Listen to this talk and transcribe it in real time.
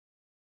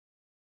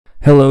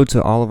Hello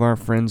to all of our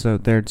friends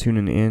out there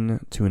tuning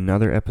in to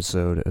another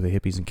episode of the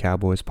Hippies and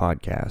Cowboys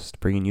podcast,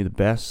 bringing you the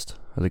best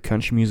of the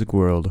country music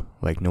world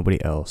like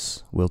nobody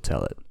else will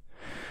tell it.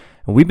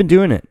 And we've been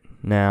doing it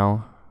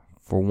now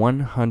for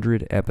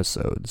 100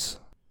 episodes.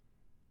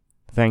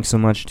 Thanks so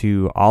much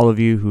to all of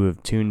you who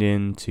have tuned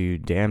in to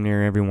damn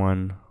near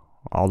everyone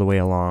all the way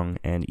along.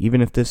 And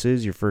even if this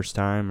is your first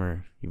time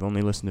or you've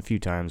only listened a few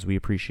times, we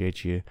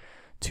appreciate you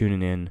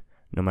tuning in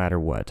no matter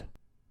what.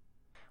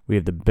 We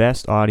have the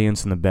best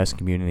audience and the best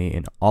community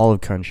in all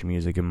of country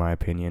music, in my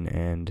opinion,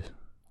 and,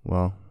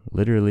 well,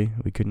 literally,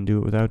 we couldn't do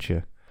it without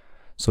you.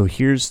 So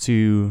here's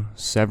to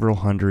several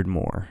hundred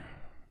more.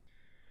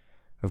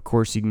 Of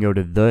course, you can go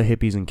to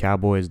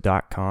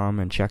thehippiesandcowboys.com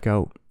and check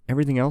out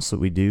everything else that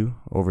we do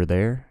over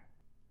there.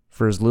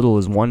 For as little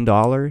as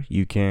 $1,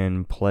 you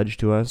can pledge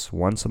to us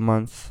once a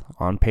month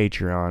on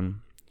Patreon,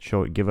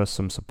 give us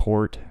some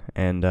support,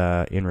 and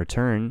in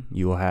return,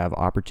 you will have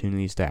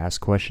opportunities to ask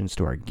questions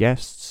to our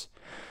guests,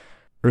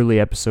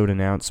 early episode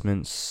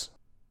announcements,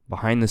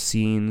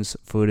 behind-the-scenes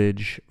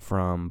footage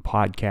from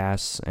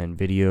podcasts and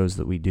videos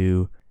that we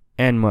do,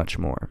 and much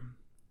more.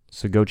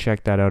 So go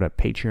check that out at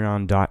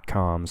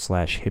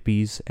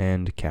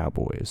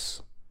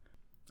patreon.com/hippiesandcowboys.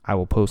 I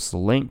will post the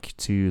link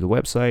to the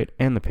website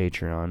and the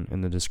Patreon in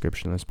the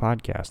description of this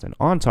podcast. And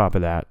on top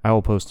of that, I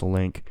will post a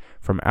link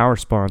from our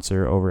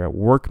sponsor over at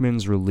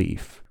Workman's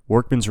Relief.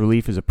 Workman's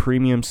Relief is a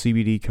premium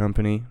CBD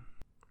company.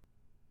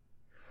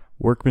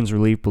 Workman's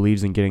Relief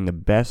believes in getting the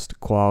best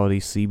quality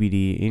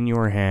CBD in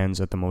your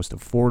hands at the most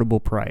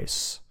affordable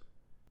price.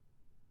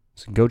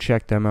 So go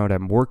check them out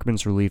at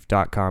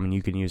workmansrelief.com and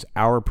you can use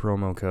our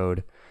promo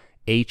code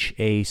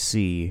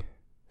HACCBD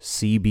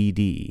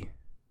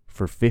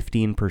for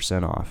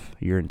 15% off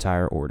your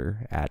entire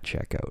order at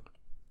checkout.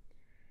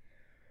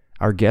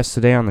 Our guest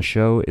today on the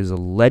show is a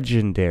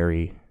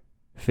legendary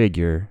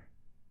figure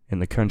in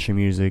the country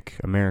music,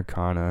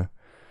 Americana,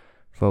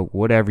 folk,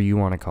 whatever you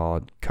want to call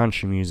it,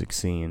 country music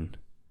scene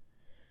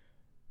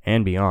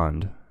and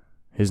beyond.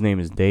 His name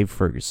is Dave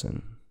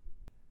Ferguson.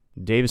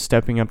 Dave is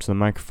stepping up to the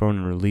microphone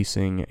and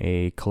releasing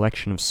a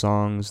collection of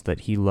songs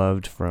that he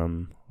loved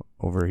from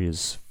over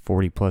his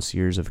 40-plus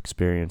years of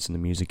experience in the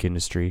music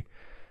industry.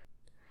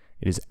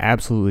 It is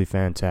absolutely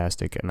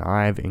fantastic, and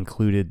I've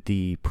included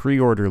the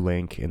pre-order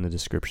link in the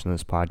description of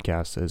this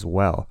podcast as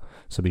well,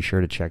 so be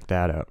sure to check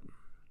that out.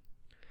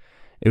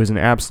 It was an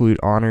absolute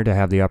honor to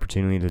have the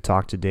opportunity to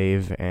talk to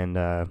Dave, and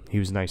he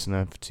was nice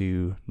enough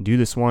to do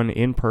this one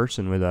in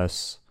person with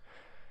us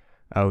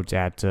out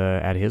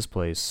at his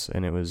place,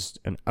 and it was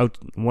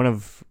one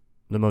of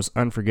the most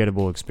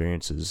unforgettable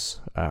experiences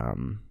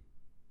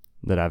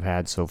that I've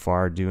had so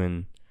far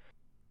doing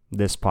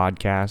this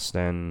podcast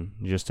and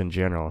just in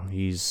general.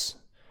 He's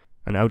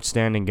an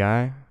outstanding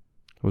guy.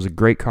 It was a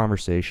great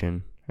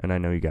conversation, and I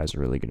know you guys are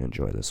really going to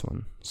enjoy this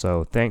one.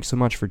 So thanks so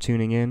much for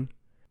tuning in,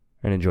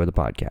 and enjoy the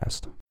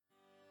podcast.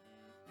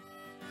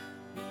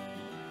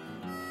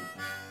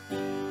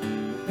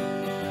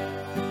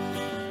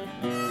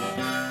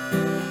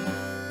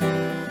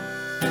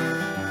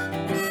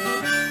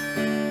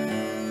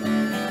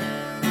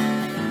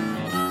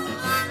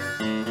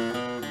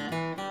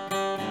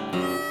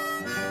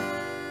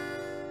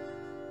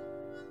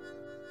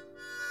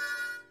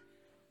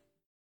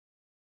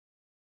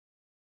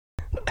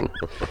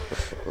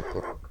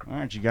 All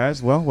right, you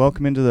guys. Well,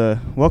 welcome into the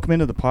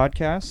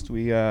podcast.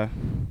 We got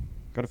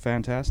a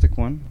fantastic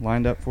one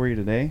lined up for you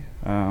today.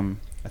 I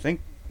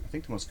think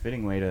the most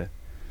fitting way to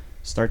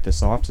start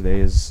this off today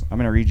is I'm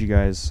going to read you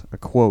guys a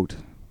quote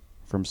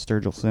from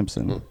Sturgill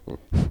Simpson,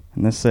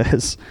 and this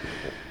says,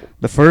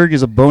 "The Ferg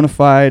is a bona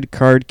fide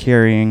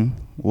card-carrying,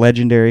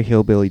 legendary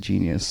hillbilly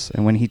genius,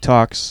 and when he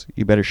talks,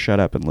 you better shut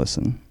up and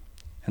listen."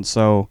 And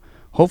so,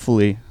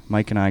 hopefully,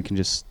 Mike and I can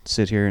just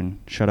sit here and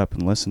shut up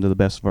and listen to the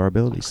best of our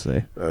abilities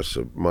today. That's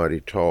a mighty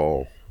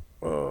tall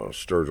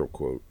Sturgill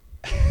quote.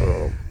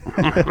 No,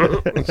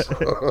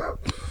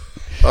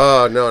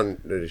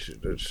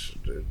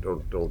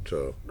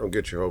 don't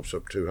get your hopes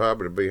up too high.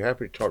 But I'd be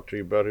happy to talk to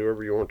you about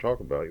whoever you want to talk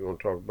about. You want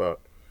to talk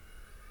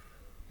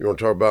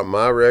about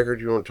my record?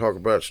 You want to talk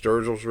about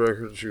Sturgill's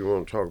records? You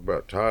want to talk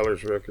about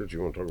Tyler's records?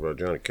 You want to talk about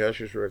Johnny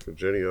Cash's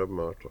records? Any of them?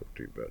 I'll talk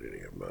to you about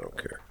any of them. I don't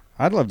care.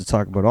 I'd love to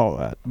talk about all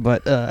that,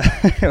 but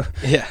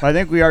yeah. I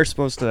think we are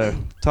supposed to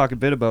talk a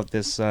bit about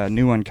this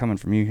new one coming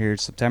from you here.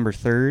 September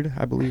 3rd,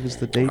 I believe, is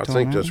the date. I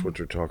think that's what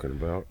they're talking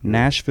about.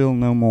 Nashville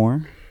No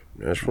More.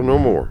 Nashville No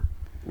More.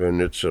 And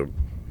it's what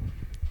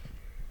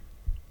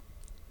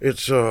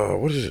is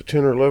it,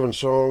 10 or 11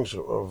 songs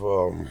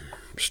of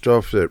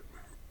stuff that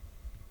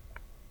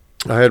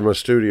I had in my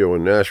studio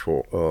in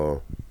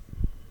Nashville.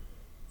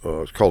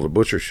 It's called The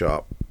Butcher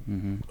Shop.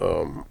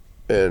 Mm-hmm.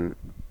 And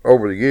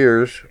over the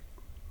years,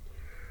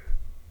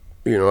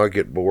 you know, I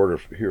get bored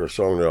of hear a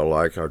song that I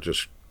like. I'll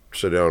just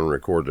sit down and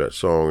record that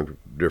song in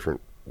different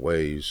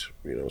ways.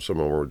 You know, some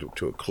of them were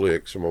to a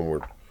click, some of them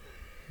were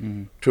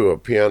to a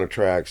piano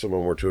track, some of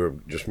them were to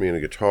just me and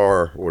a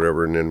guitar, or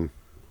whatever. And then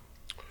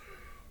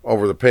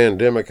over the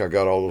pandemic, I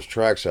got all those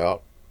tracks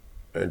out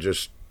and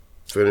just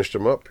finished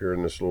them up here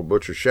in this little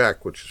butcher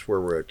shack, which is where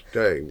we're at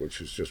today, which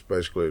is just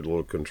basically a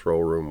little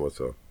control room with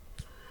a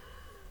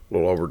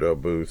little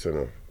overdub booth and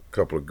a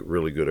couple of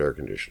really good air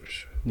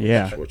conditioners.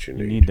 Yeah, that's what you you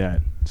need. need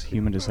that. It's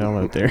humid as hell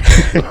out there.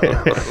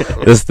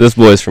 This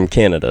boy's from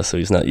Canada, so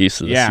he's not used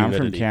to this Yeah, I'm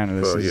humidity. from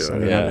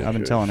Canada. I've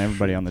been telling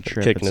everybody on the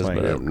trip, Kicking it's his like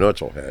butt. Damn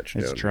nuts will hatch.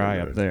 it's down dry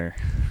up there.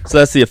 So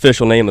that's the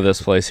official name of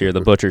this place here,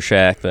 the Butcher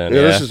Shack. Then,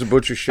 Yeah, this is the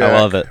butcher shack. I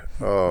love it.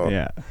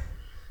 Yeah,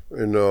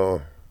 And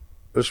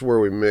this is where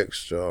we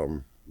mixed a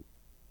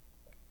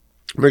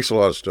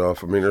lot of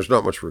stuff. I mean, there's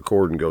not much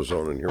recording goes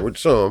on in here, with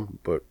some,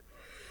 but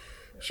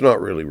it's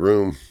not really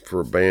room for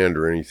a band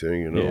or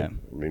anything, you know. Yeah.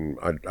 I mean,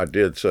 I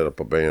did set up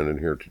a band in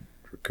here to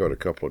cut a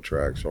couple of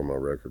tracks on my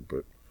record,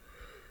 but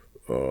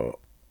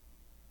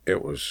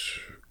it was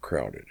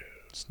crowded.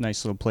 it's a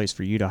nice little place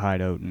for you to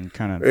hide out and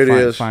kind It of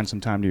is. find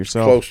some time to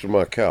yourself. Close to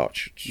my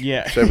couch. It's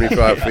Yeah.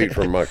 75 feet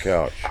from my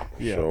couch.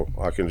 Yeah. So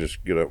I can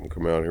just get up and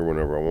come out here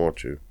whenever I want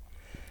to.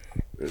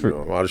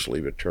 And, I just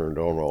leave it turned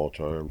on all the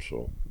time,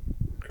 so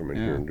come in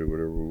here and do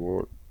whatever we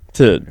want.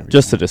 To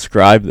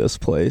describe this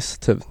place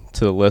to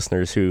the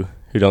listeners who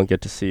don't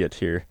get to see it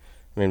here.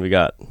 I mean, we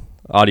got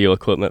audio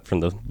equipment from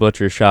the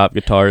butcher shop,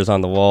 guitars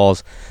on the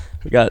walls.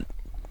 We got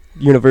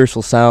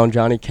Universal Sound,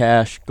 Johnny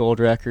Cash, gold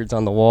records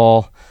on the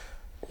wall,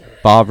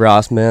 Bob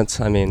Ross mints.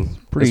 I mean,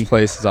 this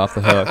place is off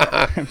the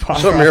hook.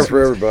 Something here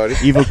for everybody.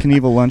 Evil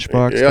Knievel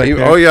lunchbox. Yeah, back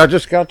there. oh yeah, I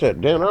just got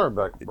that. Dan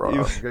Auerbach gave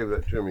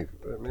that to me.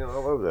 Man, I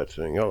love that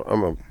thing.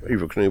 I'm a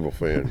Evil Knievel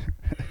fan.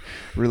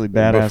 Really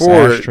badass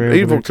Before ashtray.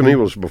 Evil over there, too.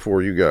 Knievel's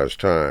before you guys'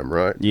 time,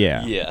 right?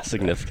 Yeah, Yeah,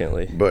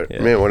 significantly. But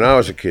Yeah. man, when I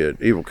was a kid,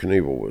 Evil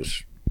Knievel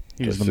was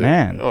he was the the thing.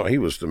 man. Oh, he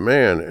was the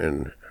man,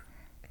 and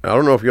I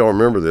don't know if y'all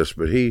remember this,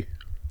 but he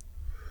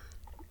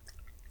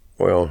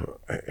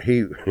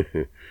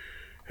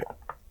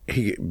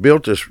he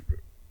built this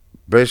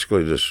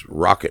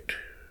rocket.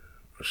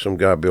 Some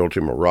guy built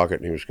him a rocket,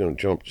 and he was going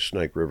to jump the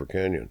Snake River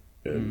Canyon.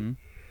 And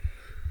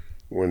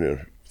when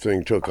the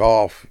thing took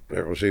off,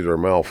 there was either a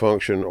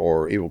malfunction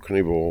or Evil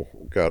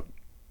Knievel got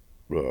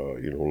a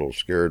little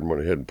scared and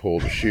went ahead and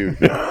pulled the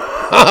chute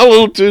a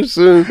little too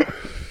soon.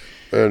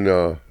 And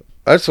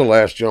that's the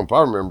last jump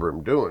I remember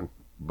him doing.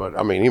 But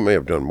I mean, he may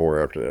have done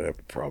more after that. I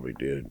probably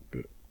did.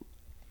 But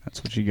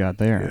That's what you got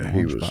there. yeah, in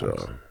he the was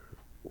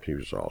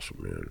lunchbox.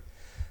 awesome,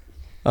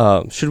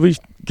 man. Should we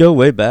go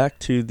way back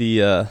to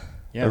the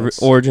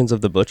let's- origins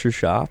of the butcher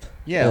shop?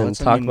 Yeah, and let's-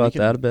 I talk mean, about we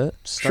that can- a bit.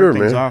 Start Sure,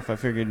 things man. off. I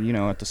figured,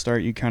 at the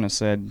start you kind of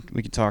said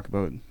we could talk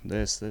about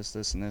this, and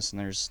this, and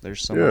there's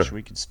so Yeah. much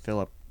we could fill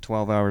up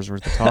 12 hours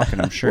worth of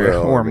talking. I'm sure,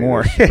 Well, or I mean,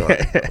 more. it's not-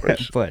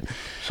 it's- But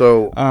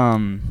So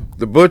um,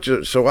 the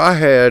butcher. So I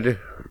had.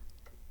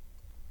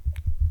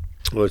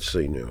 Let's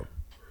see now.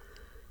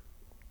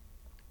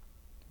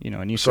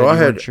 and you So said I you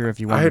had- weren't sure if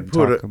you I wanted had to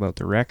put talk a- about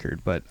the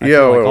record, but I Yeah,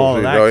 feel like well, all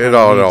of that it kinda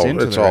all leads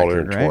into it's the all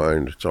record, right?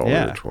 intertwined. It's all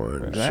Yeah,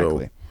 intertwined.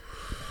 exactly.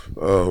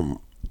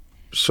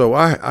 So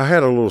I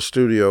had a little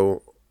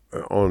studio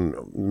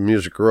on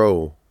Music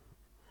Row,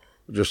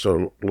 just a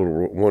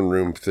little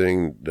one-room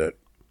thing that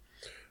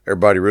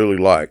everybody really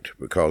liked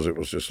because it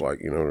was just like,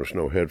 there's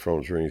no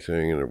headphones or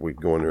anything, and we'd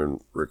go in there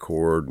and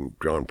record, and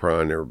John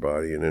Prine and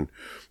everybody, and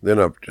then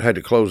I had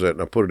to close that,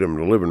 and I put it in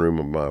the living room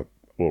of my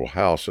little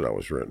house that I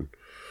was renting.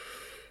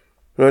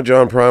 And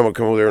John Prine would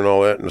come over there and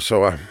all that, and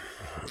so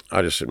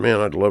I just said, man,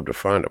 I'd love to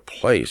find a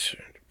place to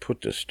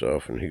put this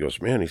stuff. And he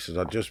goes, man, he says,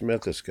 I just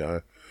met this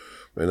guy,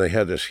 and they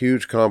had this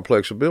huge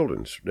complex of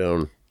buildings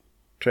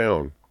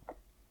downtown,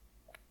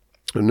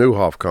 the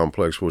Newhoff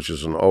complex, which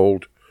is an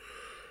old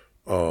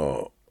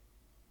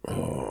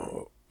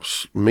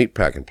meat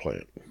packing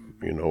plant,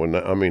 and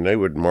I mean, they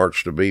would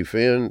march the beef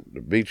in,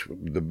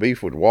 the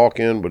beef would walk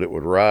in, but it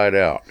would ride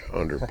out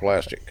under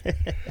plastic,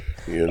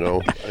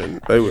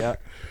 and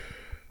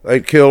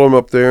they'd kill them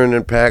up there and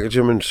then package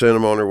them and send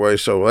them on their way.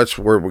 So that's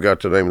where we got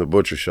the name of the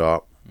butcher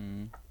shop.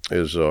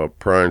 Is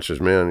Prine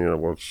says,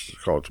 man, let's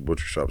call it the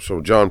butcher shop.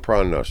 So John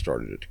Prine and I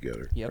started it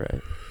together. Yep.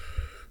 Right.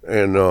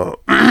 And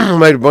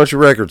made a bunch of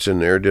records in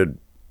there.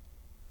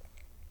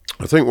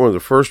 I think one of the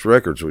first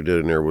records we did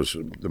in there was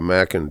the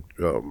Mac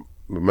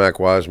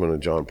Wiseman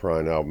and John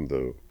Prine album,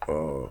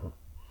 the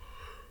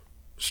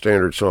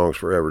Standard Songs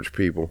for Average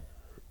People.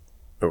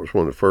 That was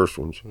one of the first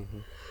ones.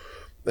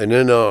 And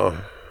then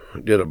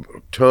did a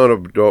ton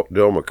of Del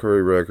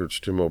McCurry records,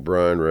 Tim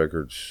O'Brien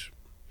records,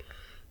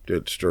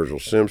 did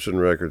Sturgill Simpson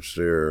records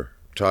there,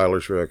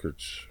 Tyler's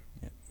records.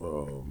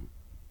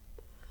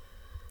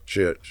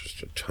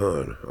 Just a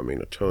ton. I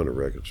mean, a ton of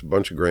records. A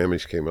bunch of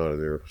Grammys came out of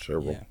there,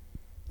 several.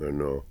 Yeah.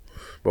 And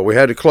but we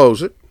had to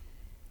close it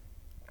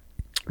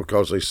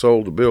because they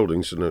sold the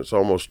buildings, and it's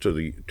almost to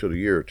the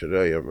year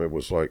today. I mean, it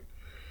was like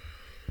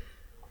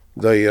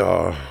they.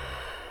 I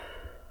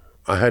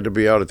had to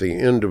be out at the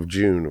end of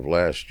June of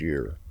last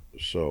year,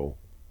 so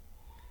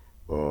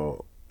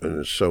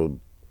and so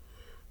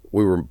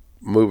we were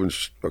moving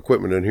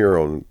equipment in here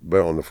on the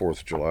 4th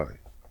of July,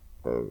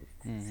 3rd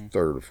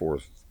or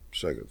 4th,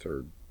 2nd,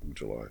 3rd of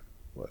July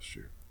last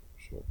year.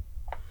 So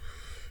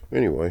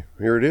anyway,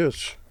 here it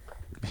is.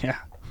 Yeah.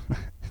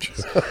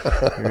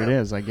 Here it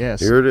is, I guess.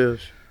 Here it is.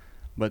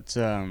 But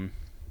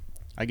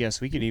I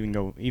guess we could even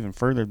go even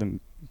further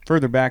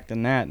back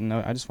than that. And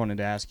I just wanted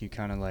to ask you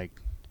kind of like,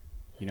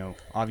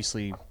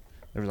 obviously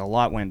there was a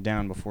lot went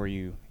down before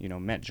you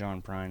met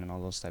John Prine and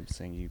all those types of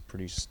things. You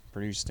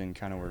produced and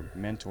kind of were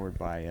mentored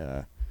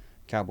by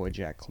Cowboy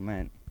Jack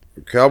Clement.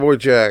 Cowboy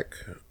Jack.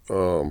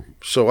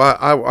 So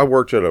I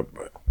worked at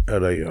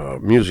a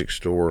music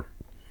store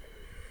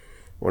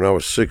when I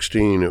was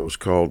 16. It was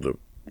called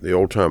the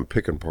Old Time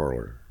Pickin'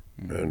 Parlor,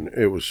 and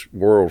it was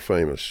world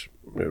famous.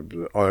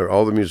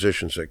 All the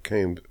musicians that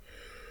came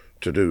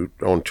to do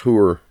on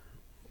tour,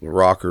 the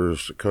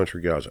rockers, the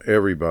country guys,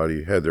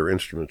 everybody had their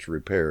instruments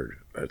repaired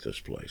at this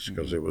place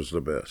because it was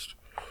the best.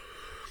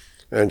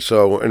 And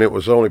it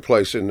was the only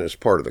place in this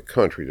part of the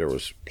country. There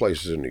was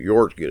places in New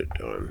York to get it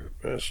done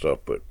and stuff,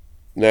 but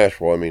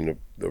Nashville, I mean,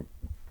 the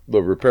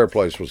repair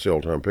place was the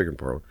Old Time Pickin'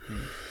 Parlor.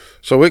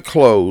 So it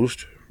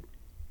closed,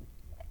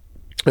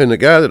 and the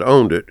guy that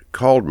owned it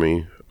called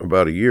me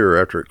about a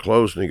year after it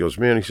closed, and he goes,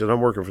 man, he said,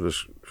 I'm working for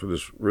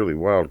this really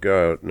wild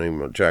guy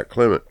named Jack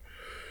Clement.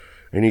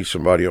 He needs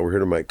somebody over here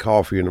to make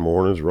coffee in the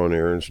mornings, run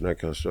errands, and that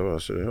kind of stuff. I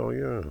said, hell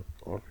yeah,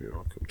 I'll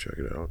come check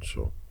it out.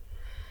 So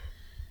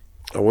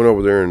I went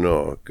over there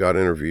and got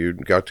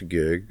interviewed, got the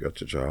gig, got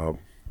the job,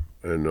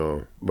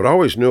 and but I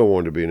always knew I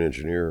wanted to be an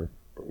engineer,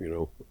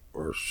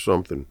 or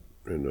something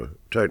in the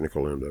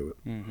technical end of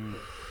it. Mm-hmm.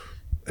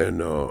 And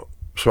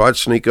so I'd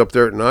sneak up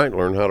there at night and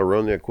learn how to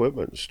run the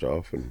equipment and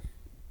stuff. And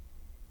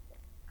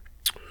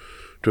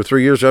 2 or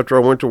 3 years after I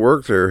went to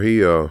work there, he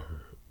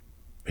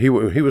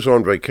was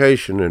on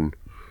vacation, and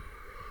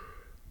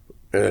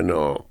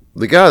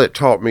the guy that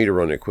taught me to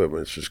run the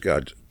equipment is this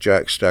guy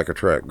Jack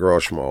Stack-A-Track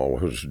Grossmall,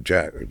 who's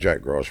Jack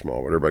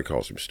Grossmall, but everybody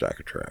calls him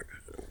Stack-A-Track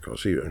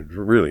because he was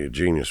really a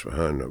genius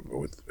behind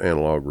with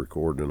analog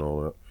recording and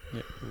all that.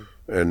 Yeah.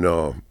 And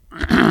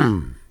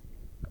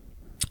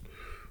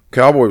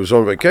Cowboy was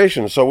on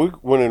vacation, so we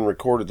went and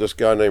recorded this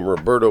guy named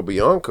Roberto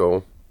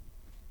Bianco.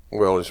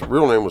 Well, his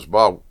real name was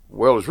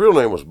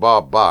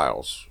Bob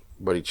Biles,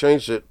 but he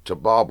changed it to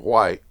Bob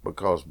White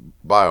because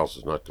Biles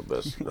is not the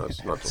best.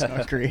 It's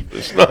not great.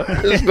 It's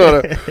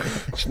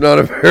not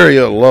a very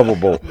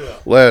lovable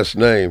last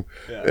name,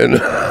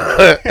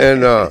 yeah.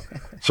 and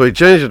so he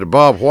changed it to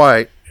Bob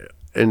White,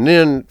 and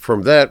then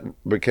from that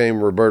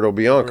became Roberto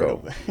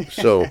Bianco.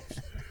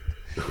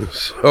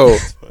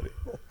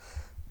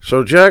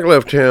 So Jack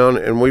left town,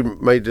 and we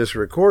made this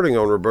recording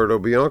on Roberto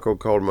Bianco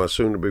called My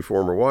Soon-to-Be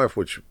Former Wife,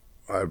 which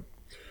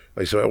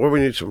they said, well, we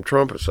need some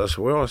trumpets. I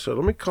said,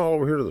 let me call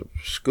over here to the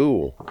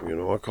school.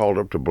 I called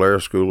up to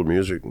Blair School of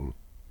Music and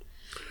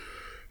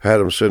had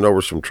them send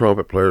over some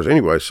trumpet players.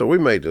 Anyway, so we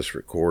made this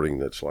recording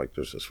that's like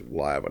there's this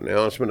live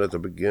announcement at the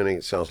beginning.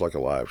 It sounds like a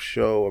live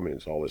show. I mean,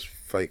 it's all this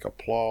fake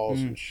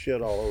applause and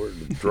shit all over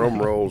it, drum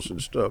rolls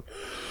and stuff.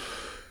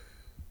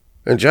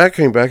 And Jack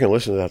came back and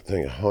listened to that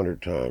thing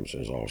 100 times,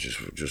 and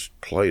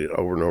just played it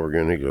over and over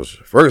again. He goes,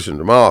 Ferguson,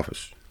 to my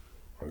office.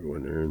 I go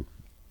in there, and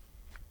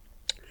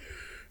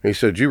he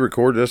said, "Did you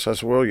record this?" I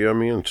said, "Well, yeah,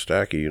 me and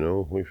Stacky,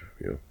 we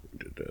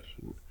did this."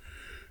 And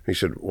he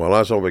said, "Well, I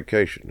was on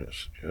vacation." I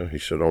said, "Yeah." He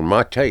said, "On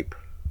my tape."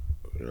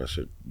 And I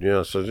said,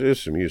 "Yeah." I said,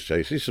 "It's some used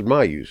tapes." He said,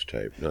 "My used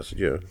tape." And I said,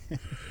 "Yeah."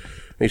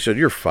 He said,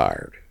 "You're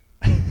fired."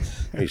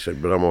 He said,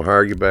 "But I'm gonna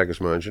hire you back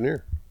as my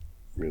engineer."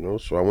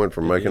 So I went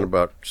from making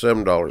about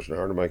 $7 an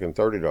hour to making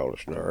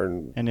 $30 an hour,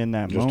 and in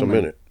that just moment, a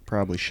minute,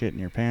 probably shitting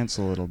your pants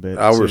a little bit.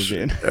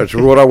 That's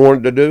what I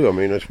wanted to do. I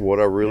mean, that's what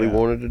I really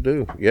wanted to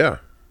do. Yeah,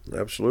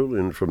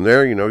 absolutely. And from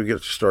there, you get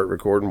to start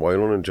recording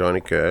Waylon and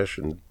Johnny Cash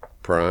and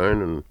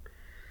Prine and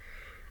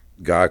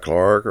Guy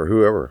Clark or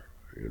whoever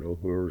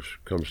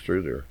comes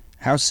through there.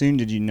 How soon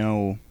did you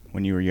know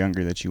when you were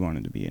younger that you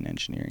wanted to be an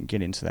engineer and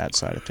get into that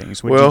side of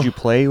things? Did you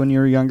play when you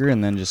were younger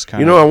and then just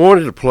kind of... I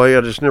wanted to play.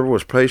 I just never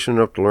was patient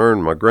enough to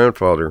learn. My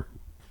grandfather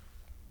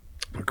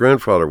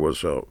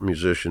was a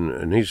musician,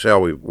 and he's how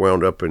we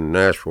wound up in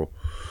Nashville.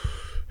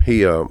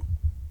 He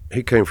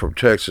came from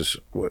Texas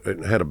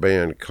and had a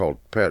band called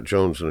Pat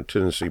Jones and the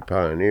Tennessee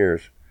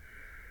Pioneers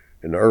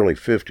in the early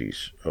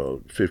 50s,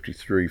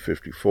 53,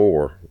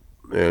 54,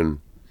 and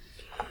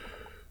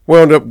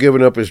wound up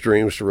giving up his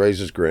dreams to raise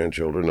his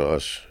grandchildren,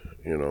 us,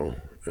 and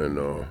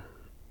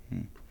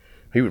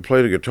he would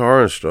play the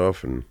guitar and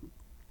stuff, and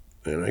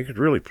he could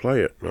really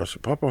play it. And I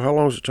said, "Papa, how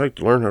long does it take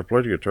to learn how to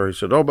play the guitar?" He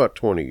said, about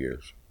 20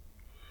 years.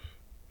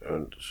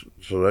 And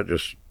so that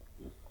just...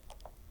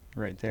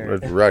 Right there.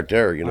 Right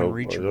there,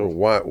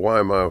 why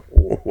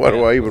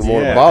do I even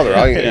want to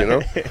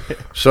bother?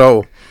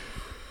 So,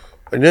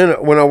 and then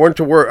when I went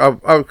to work,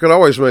 I could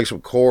always make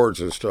some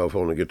chords and stuff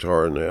on the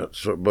guitar and that.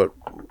 So, but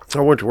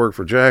I went to work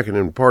for Jack, and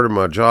then part of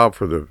my job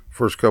for the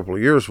first couple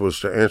of years was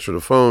to answer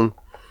the phone,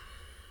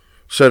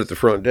 sit at the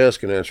front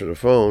desk and answer the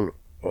phone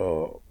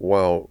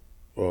while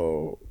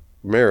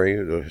Mary,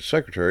 the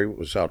secretary,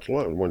 was out to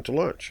lunch, went to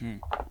lunch.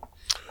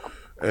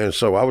 And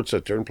so I would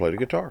sit there and play the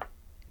guitar.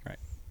 Right.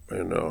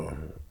 And,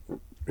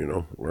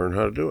 learn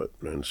how to do it.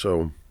 And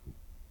so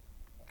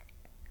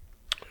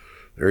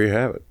there you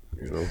have it,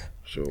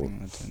 so.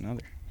 That's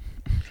another.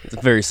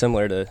 It's very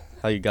similar to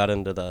how you got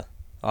into the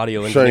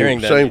audio engineering.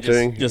 Same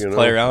thing. Just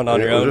play around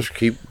on your own. Just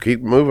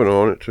keep moving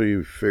on it till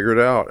you figure it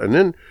out. And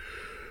then,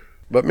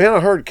 but man, I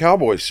heard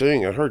Cowboy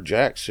sing. I heard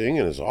Jack sing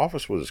in his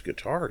office with his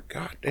guitar.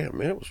 God damn,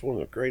 man, it was one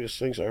of the greatest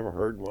things I ever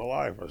heard in my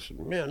life. I said,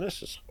 man,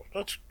 that's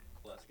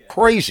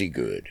crazy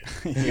good.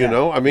 You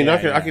know, I mean,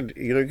 I could,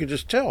 you know, you could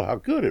just tell how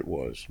good it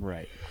was.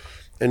 Right.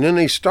 And then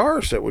these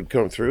stars that would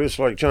come through, it's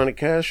like Johnny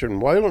Cash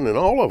and Waylon and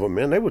all of them,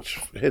 man, they would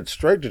head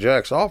straight to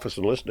Jack's office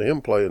and listen to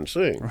him play and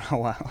sing. Oh,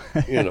 wow.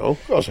 You know,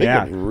 because he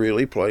could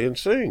really play and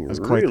sing.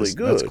 That's really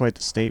good. That's quite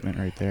the statement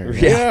right there.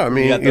 Yeah, I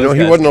mean, you know,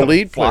 he wasn't a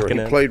lead player.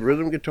 He played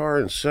rhythm guitar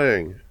and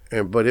sang,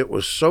 but it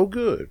was so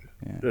good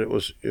that it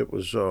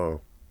was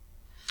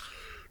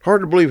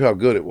hard to believe how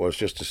good it was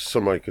just to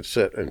somebody could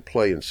sit and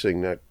play and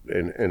sing that,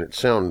 and it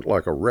sounded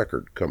like a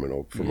record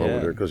coming from over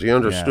there, because he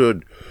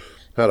understood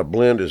how to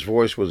blend his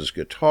voice with his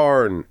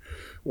guitar, and it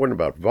wasn't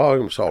about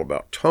volume, it's all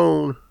about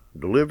tone,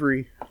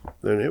 delivery,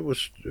 and it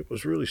was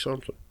really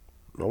something.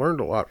 I learned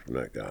a lot from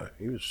that guy.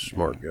 He was a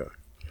smart guy.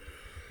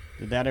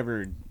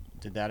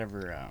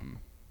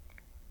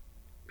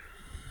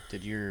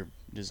 Did your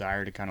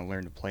desire to kind of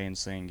learn to play and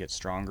sing get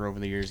stronger over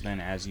the years then,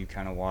 as you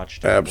kind of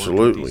watched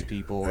Absolutely. These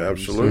people?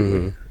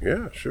 Absolutely.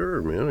 Yeah,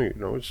 sure, man. You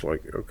know, it's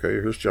like, okay,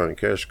 here's Johnny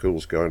Cash,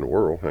 coolest guy in the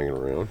world, hanging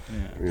around.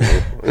 Yeah. You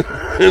know?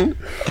 It'd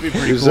be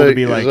pretty cool to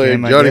be like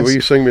him, Johnny, will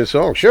you sing me a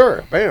song?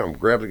 Sure. Bam.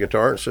 Grab the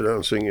guitar and sit down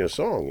and sing you a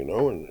song, you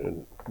know,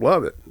 and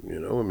love it. You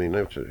know, I mean,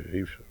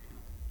 he's,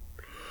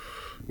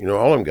 you know,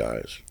 all them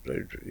guys,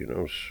 they, you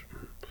know.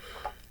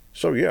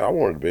 So, yeah, I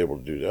wanted to be able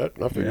to do that,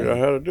 and I figured out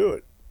how to do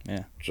it.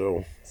 Yeah.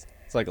 So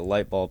it's like a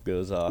light bulb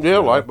goes off. Yeah,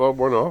 light bulb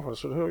went off. I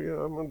said, hell yeah,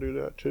 I'm going to do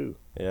that too.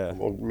 Yeah. I'm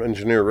going to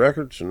engineer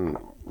records, and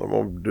I'm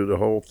going to do the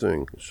whole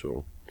thing.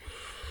 So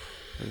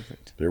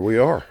perfect. There we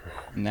are.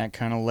 And that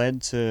kind of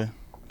led to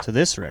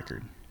this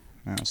record.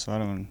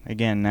 So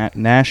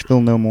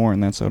Nashville No More,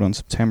 and that's out on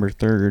September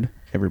 3rd.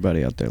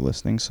 Everybody out there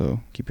listening,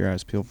 so keep your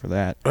eyes peeled for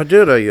that. I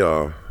did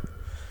in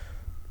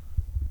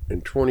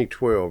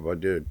 2012, I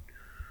did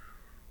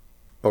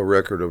a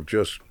record of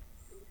just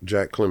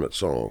Jack Clement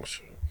songs.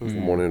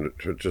 From one end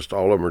to just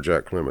all of them are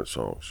Jack Clement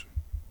songs.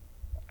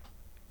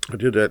 I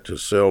did that to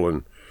sell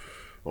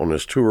on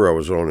this tour I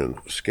was on in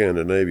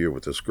Scandinavia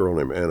with this girl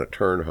named Anna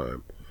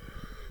Turnheim.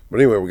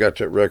 But anyway, we got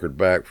that record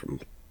back from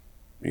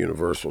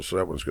Universal, so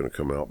that one's going to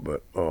come out.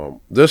 But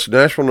this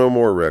Nashville No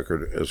More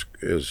record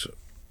is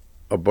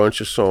a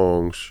bunch of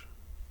songs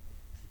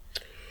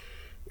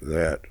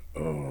that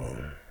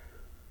I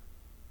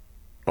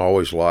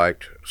always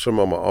liked. Some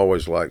of them I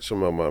always liked.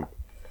 Some of them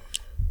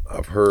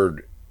I've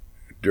heard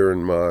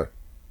during my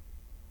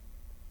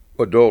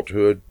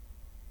adulthood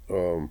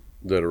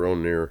that are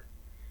on there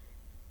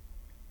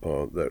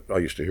that I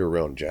used to hear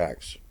around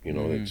Jack's, you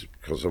know, it's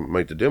because I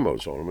made the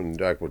demos on them, and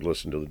Jack would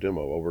listen to the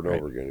demo over and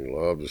over again. He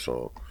loved the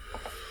song.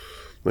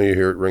 Then you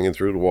hear it ringing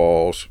through the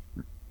walls,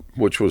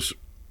 which was,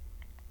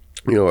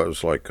 you know, it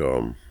was like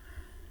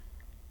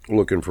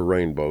Looking for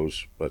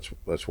Rainbows.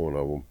 That's one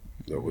of them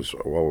that was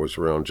always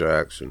around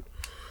Jack's. And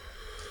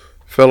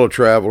Fellow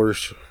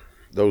Travelers,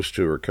 those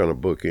two are kind of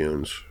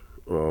bookends.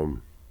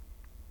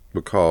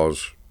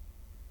 Because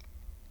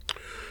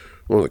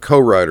one of the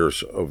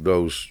co-writers of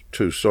those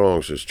two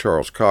songs is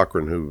Charles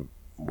Cochran, who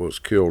was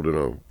killed in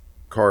a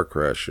car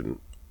crash in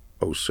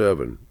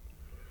 2007.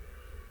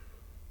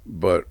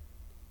 But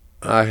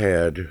I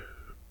had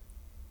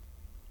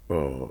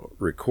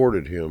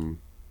recorded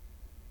him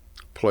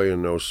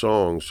playing those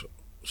songs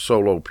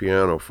solo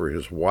piano for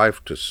his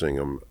wife to sing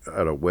them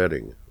at a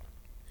wedding.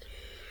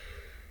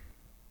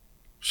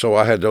 So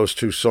I had those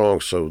two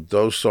songs. So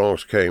those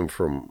songs came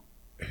from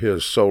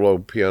his solo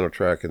piano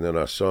track, and then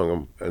I sung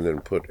them, and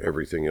then put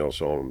everything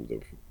else on them.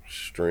 The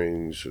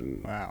strings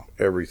and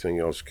everything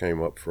else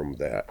came up from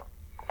that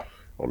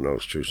on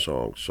those two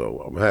songs.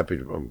 So I'm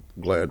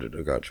glad that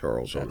I got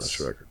Charles on this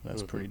record.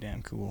 That's pretty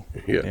damn cool.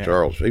 Yeah,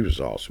 Charles, he was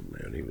awesome,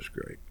 man. He was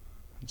great.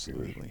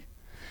 Absolutely.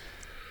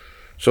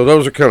 So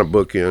those are kind of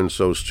bookends,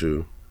 those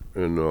two.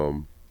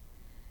 And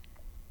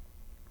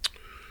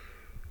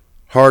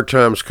Hard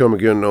Times Come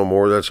Again No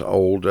More, that's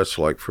old. That's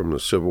like from the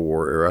Civil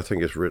War era. I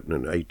think it's written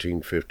in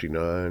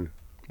 1859.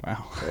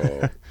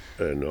 Wow.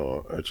 And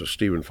it's a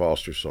Stephen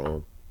Foster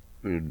song.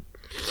 And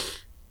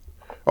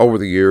over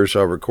the years,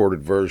 I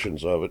recorded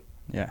versions of it.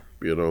 Yeah.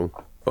 You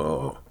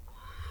know,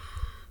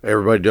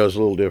 everybody does a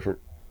little different.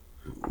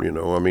 You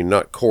know, I mean,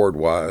 not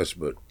chord-wise,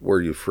 but where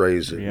you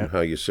phrase it and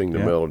how you sing the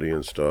melody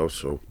and stuff.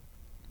 So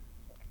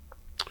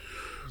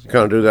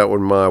kind of do that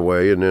one my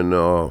way. And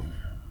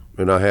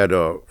then I had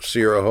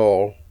Sierra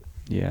Hull.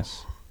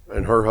 Yes.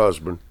 And her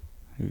husband.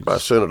 I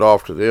sent it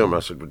off to them.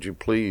 I said, would you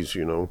please,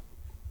 you know,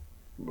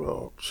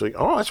 sing?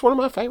 Oh, that's one of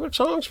my favorite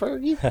songs,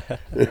 Fergie.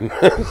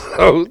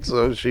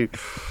 so she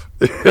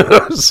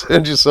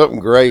sends you something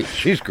great.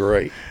 She's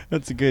great.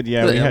 That's a good,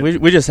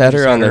 we just had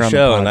her on the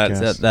show, and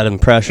that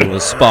impression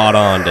was spot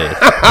on, dude.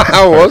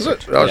 How was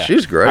it? Oh, yeah.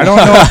 She's great.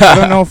 I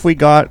don't know if we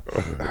got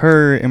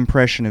her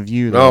impression of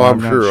you, though. No, I'm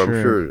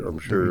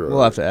sure.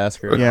 We'll have to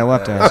ask her. Yeah, we'll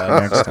have to ask her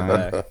next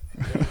time.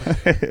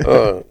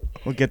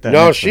 We'll get that.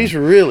 No, next she's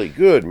time. really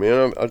good,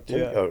 man. I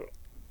think.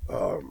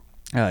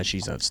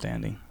 She's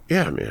outstanding.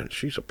 Yeah, man,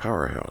 she's a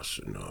powerhouse,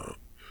 and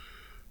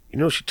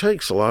she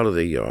takes a lot of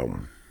the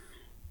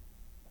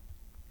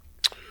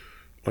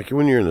like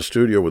when you're in the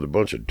studio with a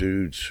bunch of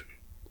dudes,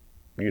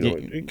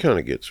 it kind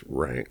of gets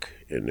rank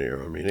in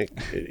there. I mean, it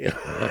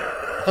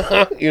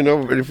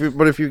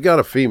but if you've got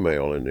a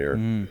female in there,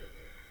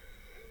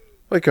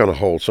 they kind of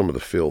hold some of the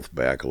filth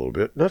back a little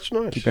bit. That's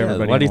nice. Keep Yeah,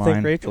 everybody why do in you think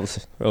line.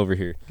 Rachel's over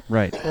here?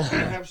 Right.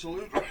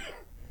 Absolutely.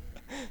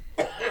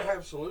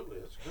 Absolutely,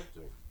 it's a good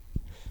thing.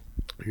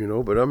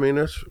 But I mean,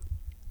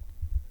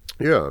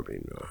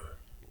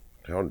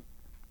 how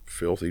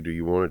filthy do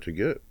you want it to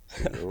get?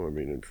 I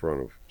mean, in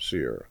front of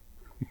Sierra.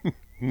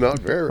 Not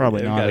very.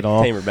 Probably Yeah, we not gotta at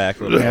all. Tame her back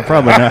a little Yeah, bit.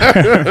 probably not.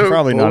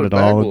 Probably Pull not it at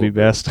back all a would be little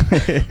best.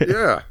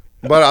 Yeah.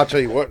 But I'll tell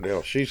you what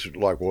now, she's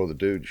like one of the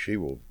dudes, she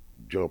will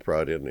jump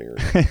right in there.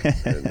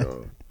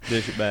 And,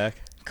 Dish it back.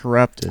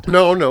 Corrupted.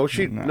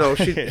 she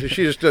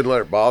just doesn't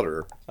let it bother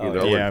her. Oh,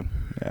 know, Yeah.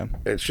 and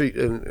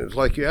it's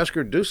like you ask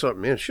her to do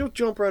something, man, she'll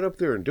jump right up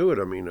there and do it.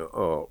 I mean,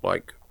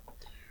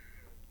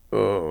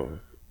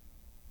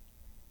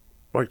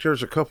 like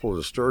there's a couple of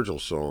the Sturgill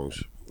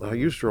songs. I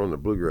used her on the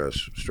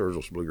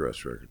Sturgill's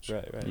Bluegrass records.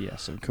 Right.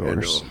 Yes, of And,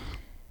 course.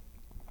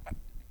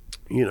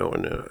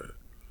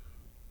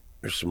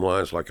 there's some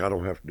lines like, I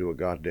don't have to do a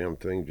goddamn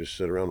thing, just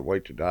sit around and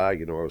wait to die.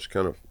 I was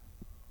kind of,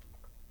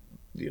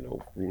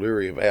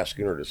 leery of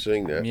asking her to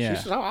sing that. Yeah.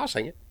 She says, I'll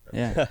sing it.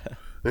 Yeah.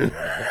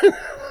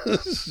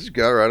 She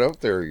got right up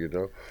there,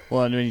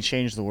 Well, and when you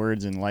change the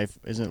words in life,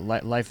 isn't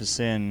Life is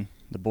Sin?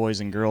 The boys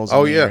and girls.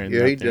 Oh, in yeah. there, and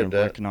Yeah, up he there did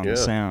that. Working on Yeah. the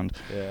sound.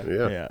 Yeah.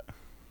 Yeah.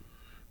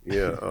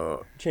 Yeah.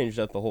 Changed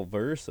up the whole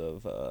verse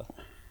of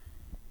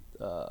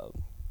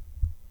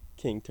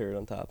King Turd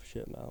on top of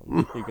Shit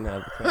Mountain. You can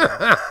have the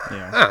crown.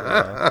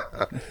 Yeah.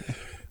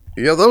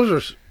 Yeah,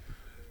 those are,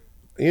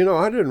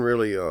 I didn't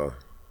really,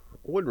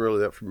 wasn't really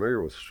that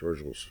familiar with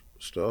Sturgill's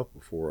stuff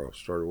before I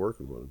started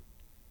working with him,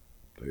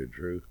 to tell you the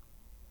truth.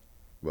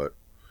 But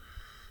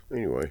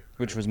anyway.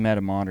 Which was meta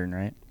modern,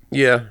 right?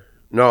 Yeah.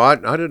 No, I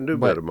didn't do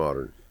But- Meta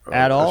Modern.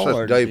 At all, That's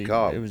or Dave did you-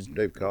 Cobb. it was-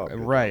 Dave Cobb.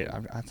 Right.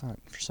 I thought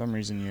for some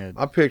reason you had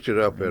I picked it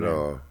up at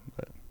But-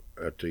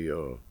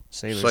 the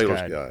Sailor's,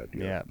 Guide. Guide.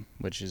 Yeah.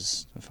 Which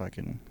is a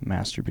fucking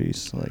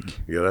masterpiece. Like,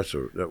 Yeah,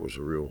 that was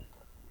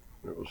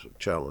a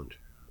challenge.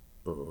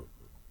 A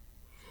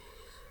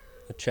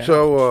challenge.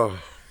 So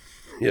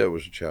yeah, it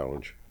was a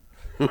challenge.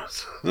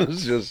 It's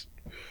just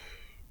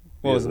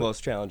What was the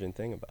most challenging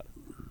thing about it?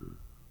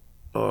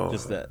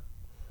 Just uh,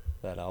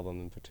 that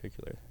album in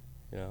particular,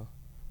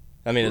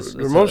 I mean, it's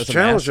the a most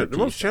challenging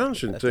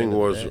masterpiece at the thing end of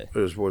was the day.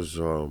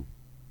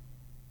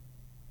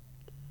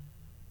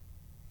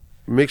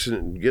 mixing it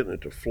and getting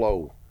it to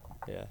flow.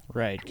 Yeah.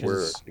 right. Where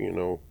Cause,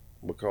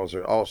 because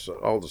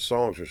all the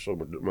songs are so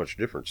much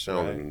different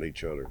sounding Right. than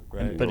each other.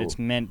 Right. but it's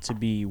meant to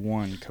be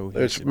one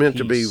cohesive It's meant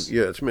to be piece.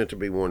 it's meant to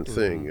be one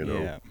thing,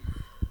 Yeah.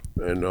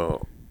 and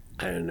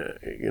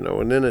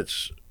then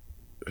it's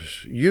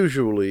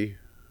usually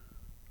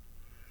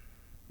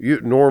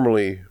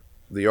normally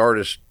the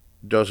artist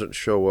doesn't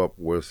show up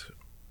with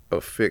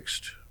a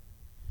fixed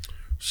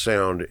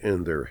sound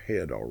in their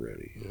head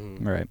already.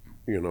 Right.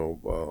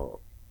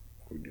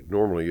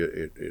 Normally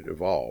it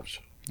evolves.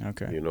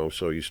 Okay.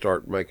 So you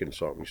start making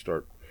something, you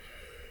start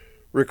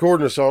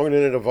recording a song, and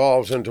then it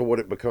evolves into what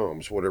it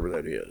becomes, whatever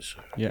that is.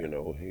 Yeah.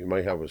 You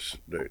may have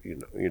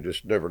you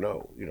just never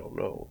know. You don't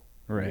know.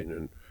 Right.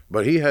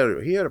 But he had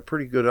a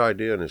pretty good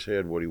idea in his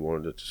head what he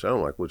wanted it to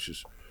sound like, which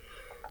is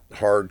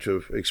hard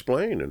to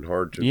explain and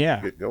hard to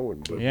get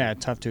going. But Yeah,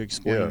 tough to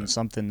explain Yeah.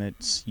 something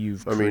that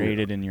you've I mean,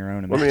 created in your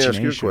own let me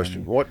imagination. ask you a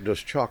question: what does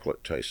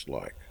chocolate taste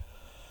like?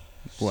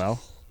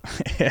 Well,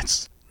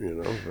 it's I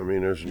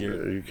mean, there's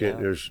you can't.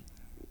 Yeah. There's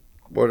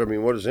what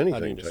does How do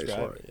anything you taste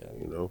describe like? it,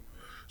 yeah.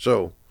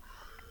 So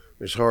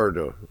it's hard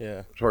to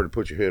Yeah.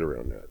 put your head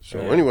around that.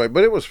 So Yeah. anyway,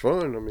 but it was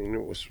fun. I mean,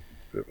 it was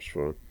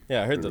fun.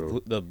 Yeah, I heard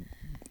You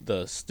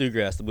the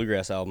Stewgrass, the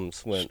Bluegrass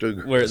albums went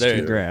Stewgrass. where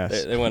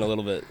Stewgrass. they went a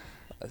little bit.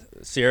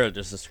 Sierra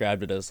just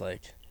described it as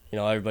like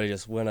everybody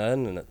just went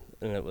in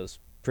and it was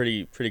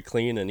pretty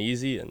clean and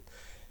easy and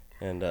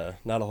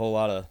not a whole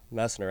lot of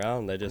messing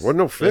around. They just Wasn't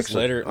no just fixing.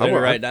 laid it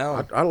right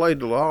down. I laid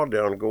the law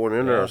down going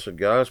in there. Yeah. I said,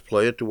 guys,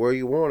 play it to where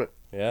you want it,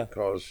 Yeah,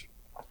 because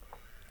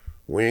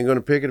we ain't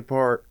gonna pick it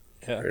apart.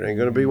 yeah, It ain't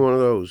gonna be one of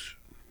those.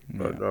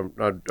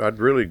 I'd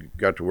really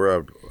got to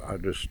where I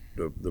just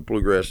the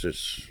bluegrass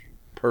is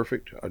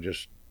perfect. I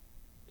just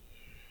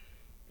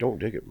don't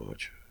dig it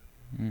much.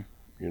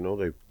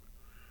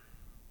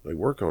 They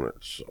work on it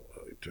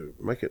to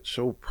make it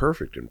so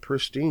perfect and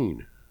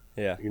pristine.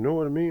 yeah. You know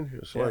what I mean?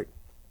 It's Yeah. like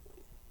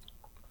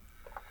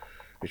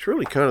it's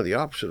really kind of the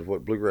opposite of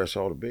what bluegrass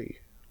ought to be.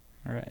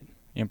 all right.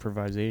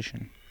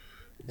 Improvisation.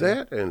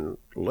 That and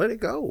let it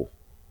go.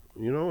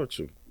 It's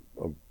a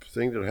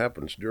thing that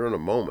happens during a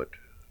moment.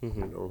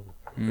 Mhm.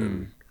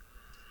 And,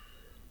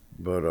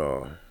 but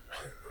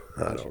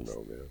I don't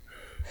know, man.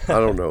 I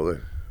don't know.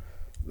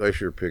 They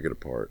sure pick it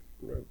apart.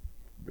 I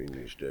mean,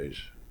 these days.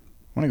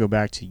 want to go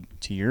back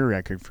to your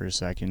record for a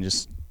second.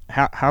 Just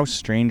how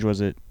strange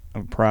was it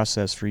a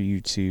process for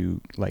you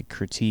to like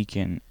critique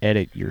and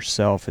edit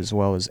yourself as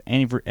well as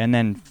and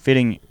then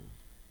fitting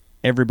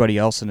everybody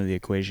else into the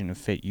equation to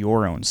fit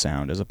your own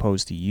sound as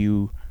opposed to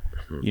you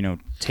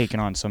taking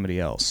on somebody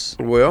else?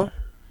 Well,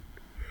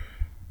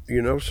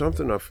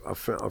 something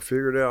I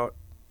figured out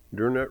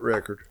during that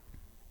record.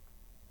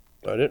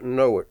 I didn't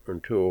know it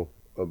until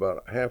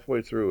about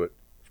halfway through it,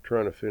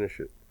 trying to finish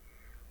it,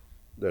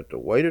 that the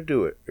way to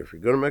do it, if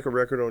you're going to make a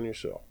record on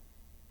yourself,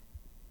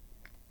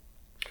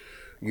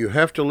 you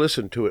have to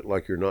listen to it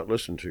like you're not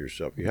listening to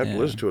yourself. You have to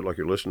listen to it like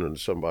you're listening to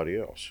somebody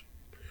else.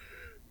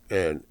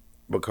 And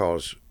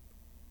because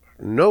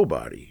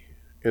nobody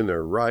in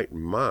their right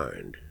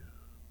mind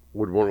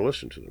would want to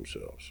listen to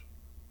themselves.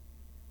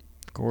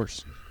 Of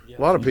course.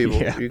 A lot of people,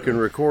 you can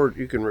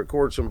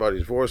record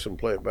somebody's voice and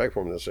play it back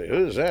for them and say,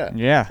 "Who is that?"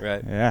 Yeah.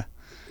 Right. Yeah.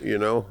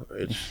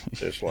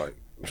 It's like,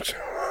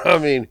 I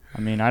mean,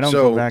 I don't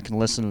go back and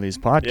listen to these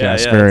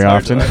podcasts yeah, very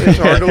often. It's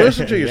hard to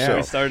listen to We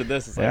yourself. started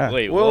this. It's Yeah. like,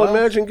 wait, Well, what?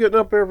 imagine getting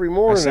up every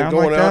morning and sound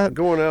like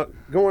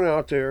going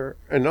out there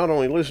and not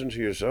only listen to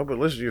yourself, but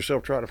listen to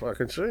yourself try to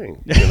fucking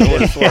sing.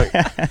 It's like,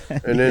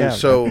 and then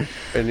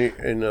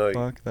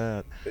Fuck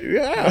that.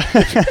 yeah,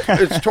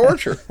 it's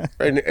torture.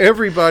 And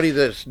everybody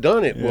that's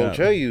done it will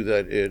tell you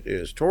that it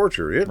is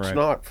torture. It's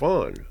not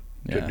fun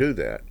to do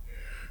that.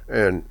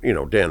 And,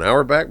 Dan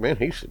Auerbach, man,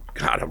 he said,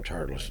 God, I'm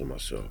tired of listening to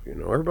myself.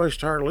 Everybody's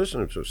tired of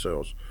listening to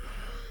themselves.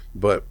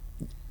 But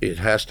it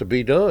has to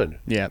be done.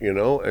 Yeah.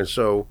 And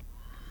so,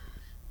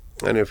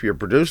 and if you're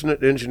producing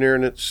it,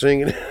 engineering it,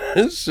 singing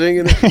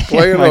it,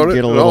 playing on it,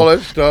 and all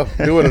that stuff,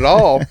 doing it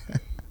all,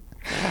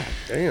 God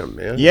damn,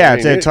 man. Yeah,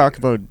 to talk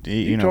about,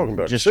 talking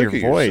about just sick your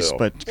of voice, yourself.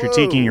 but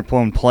critiquing your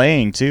own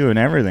playing too and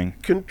everything.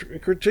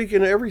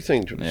 Critiquing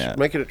everything, to Yeah.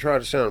 make it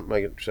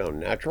sound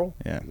natural.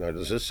 Yeah. Now,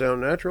 does this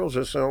sound natural? Does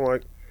this sound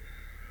like,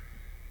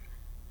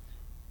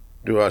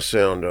 do I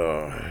sound,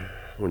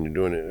 when you're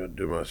doing it,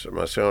 do I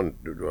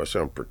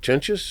sound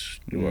pretentious?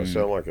 Do I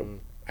sound like an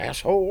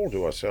asshole?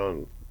 Do I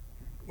sound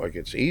like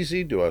it's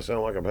easy? Do I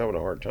sound like I'm having a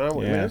hard time?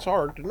 I mean, it's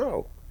hard to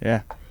know.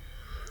 Yeah.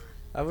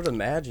 I would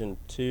imagine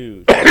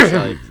too, just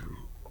like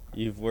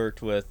you've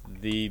worked with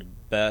the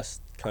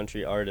best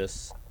country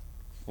artists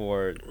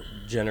for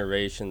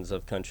generations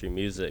of country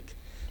music.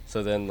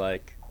 So then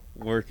like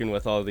working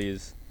with all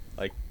these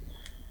like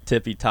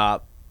tippy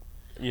top,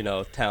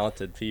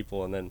 talented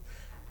people, and then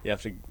you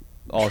have to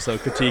also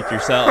critique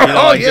yourself.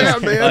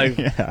 Man.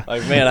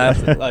 Like man, I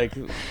have to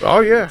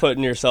like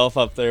putting yourself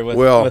up there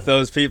with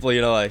those people,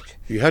 like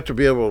you have to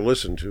be able to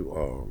listen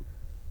to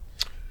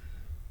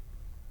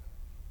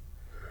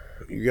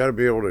you got to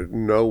be able to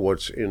know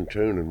what's in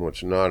tune and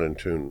what's not in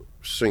tune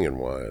singing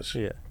wise.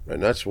 Yeah.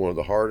 And that's one of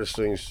the hardest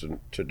things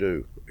to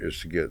do,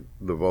 is to get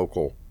the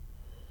vocal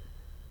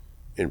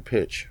in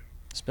pitch.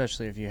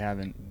 Especially if you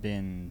haven't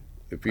been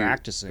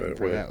practicing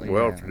for that.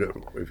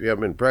 If you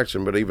haven't been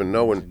practicing, but even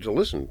knowing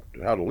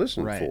how to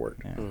listen for it.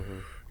 Yeah.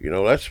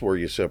 Mm-hmm. That's where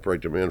you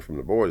separate the men from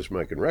the boys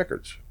making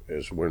records,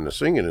 is when the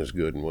singing is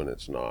good and when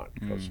it's not.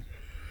 Because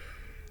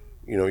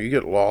you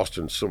get lost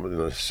in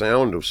the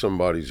sound of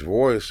somebody's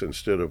voice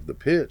instead of the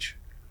pitch.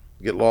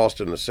 You get lost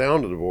in the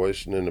sound of the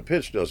voice, and then the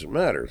pitch doesn't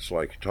matter. It's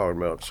like you're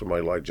talking about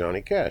somebody like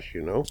Johnny Cash,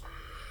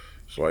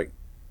 It's like,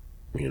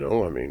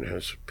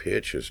 his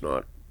pitch is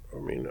not,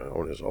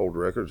 on his old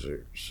records,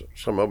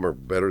 some of them are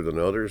better than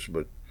others,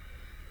 but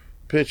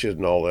pitch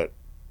isn't all that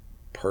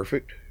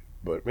perfect.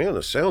 But, man,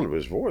 the sound of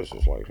his voice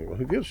is like,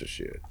 who gives a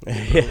shit?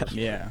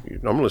 Yeah.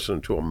 I'm listening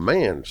to a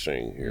man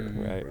sing here.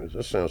 Right.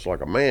 This sounds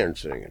like a man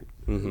singing,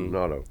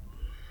 not a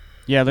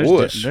Yeah,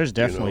 wuss, there's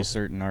definitely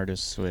certain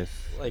artists with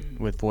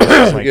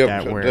voices like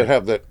that where that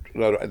have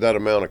that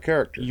amount of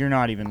character. you're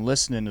not even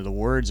listening to the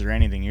words or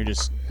anything. You're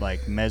just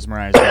like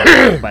mesmerized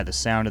by the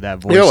sound of that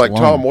voice. Like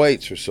alone. Tom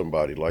Waits or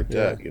somebody like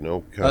that. Kind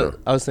of.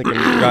 I was thinking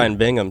Ryan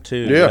Bingham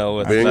too. Yeah,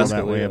 With I feel Bingham.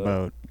 that way Escalade.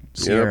 about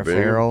Sierra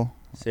Bingham. Farrell.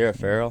 Sierra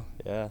Farrell.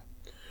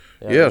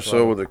 Yeah.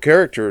 So with the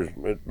characters,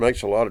 it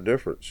makes a lot of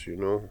difference.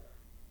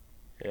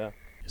 Yeah.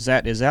 Is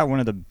that one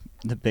of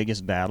the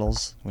biggest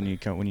battles when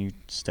you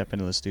step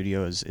into the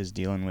studio is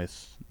dealing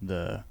with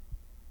the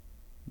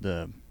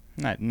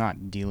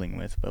not dealing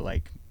with, but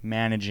like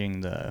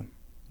managing the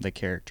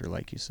character,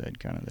 like you said,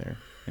 kind of there,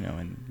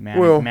 and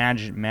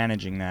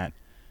managing that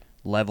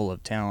level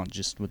of talent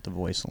just with the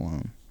voice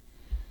alone.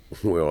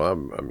 Well,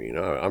 I'm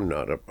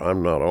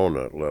not on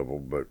that level,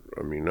 but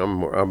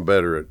I'm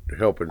better at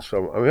helping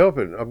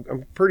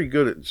I'm pretty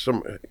good at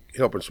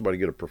helping somebody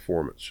get a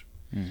performance.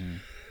 Mm-hmm.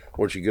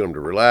 Once you get them to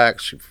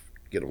relax, you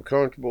get them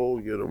comfortable,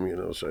 get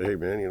them, say, hey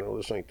man,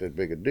 this ain't that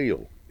big a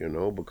deal,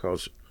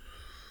 because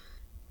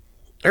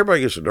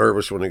everybody gets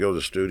nervous when they go to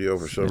the studio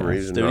for some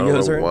reason. I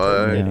Studios don't know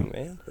are why. intimidating,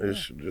 man. They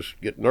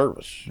just get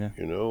nervous,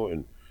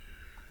 and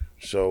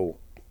so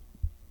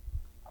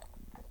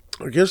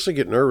I guess they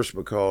get nervous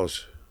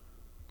because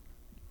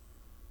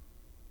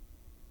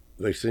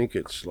they think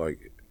it's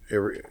like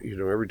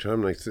every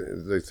time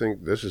they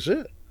think this is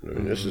it.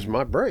 This is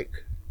my break.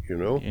 you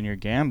know. And you're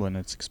gambling.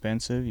 It's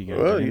expensive. You got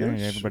Well, to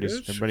yes,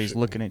 everybody's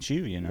looking at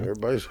you. You know.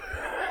 Everybody's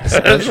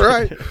that's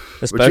right.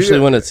 Especially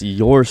got- when it's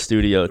your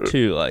studio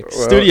too. Like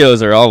well-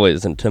 studios are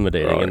always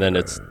intimidating, Oh, and then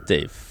yeah. it's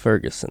Dave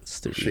Ferguson's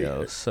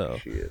studio. So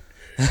Shit.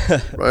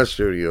 My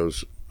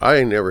studios, I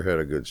ain't never had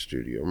a good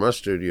studio. My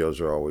studios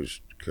are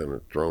always kind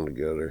of thrown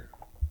together,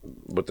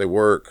 but they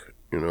work,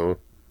 you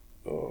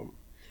know.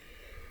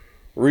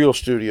 Real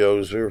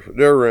studios,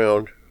 they're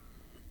around,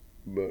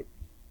 but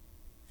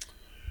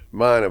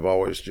mine have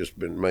always just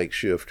been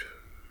makeshift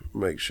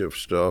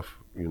stuff,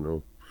 you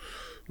know.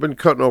 Been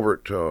cutting over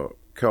at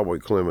Cowboy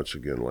Clements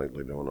again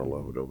lately, don't I?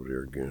 Love it over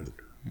there again.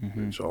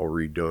 Mm-hmm. It's all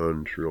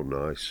redone. It's real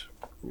nice,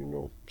 you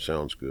know.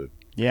 Sounds good.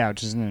 Yeah,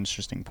 which is an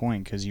interesting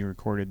point because you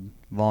recorded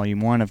Volume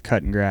 1 of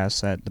Cutting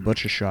Grass at the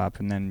Butcher Shop,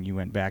 and then you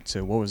went back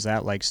to, what was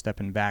that like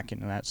stepping back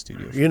into that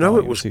studio? For You know,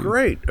 it Volume was 2?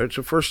 great. It's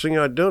the first thing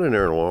I'd done in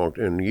there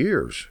in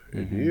years,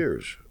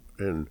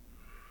 and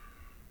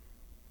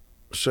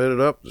set it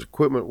up. The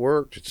equipment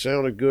worked. It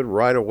sounded good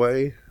right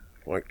away.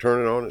 Like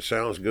turn it on, it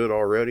sounds good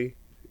already.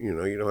 You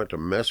know, you don't have to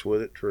mess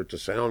with it for it to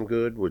sound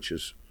good, which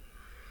is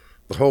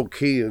the whole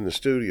key in the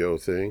studio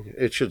thing.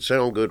 It should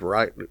sound good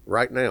right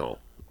now.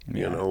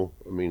 You Yeah. know,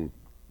 I mean,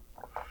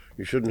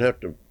 you shouldn't have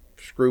to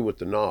screw with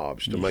the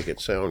knobs to make it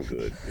sound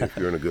good if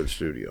you're in a good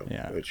studio.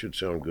 Yeah. It should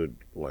sound good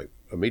like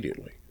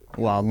immediately.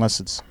 Well, unless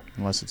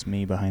it's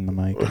me behind the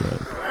mic.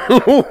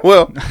 But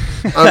Well,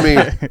 I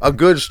mean, a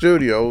good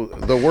studio,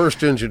 the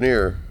worst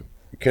engineer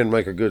can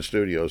make a good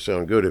studio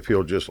sound good if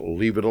he'll just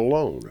leave it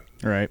alone.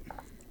 right.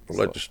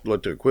 Let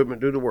the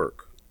equipment do the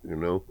work, you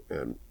know,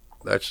 and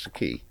that's the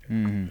key.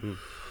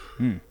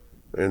 Mm-hmm.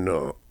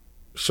 And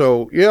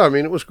so, yeah, I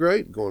mean, it was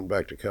great going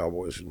back to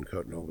Cowboys and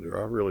cutting over there.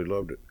 I really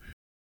loved it.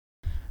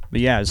 But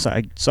yeah,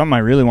 something I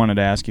really wanted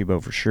to ask you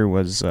about for sure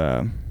was,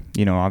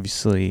 you know,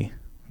 obviously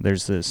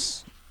there's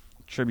this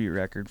tribute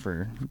record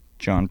for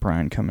John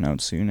Prine coming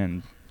out soon,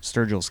 and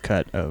Sturgill's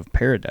cut of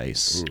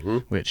Paradise,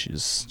 which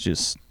is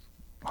just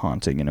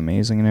haunting and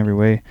amazing in every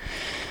way,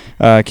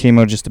 came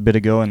out just a bit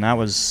ago, and that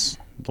was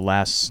the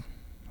last.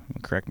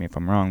 Correct me if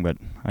I'm wrong, but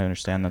I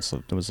understand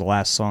that was the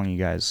last song you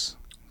guys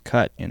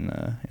cut in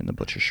the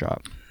Butcher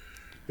Shop.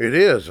 It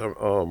is. I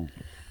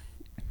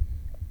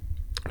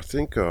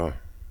think, I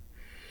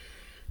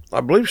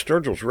believe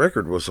Sturgill's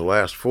record was the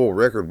last full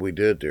record we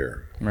did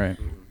there. Right.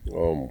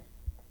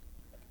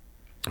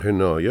 And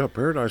yeah,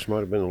 Paradise might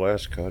have been the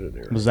last cut in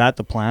there. Was that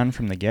the plan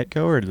from the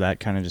get-go, or did that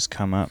kind of just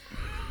come up?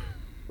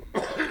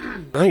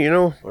 You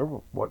know, I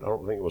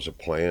don't think it was a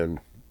plan.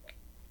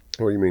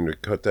 What do you mean, to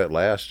cut that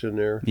last in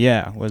there?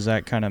 Yeah, was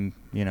that kind of,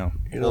 you know...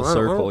 Full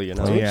circle, you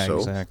know. think Yeah, so.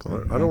 exactly.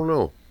 I don't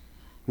know.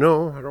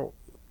 No, I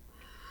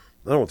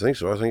don't think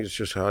so. I think it's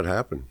just how it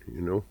happened,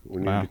 you know. We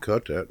needed Wow. to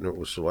cut that, and it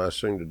was the last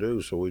thing to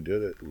do, so we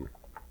did it. And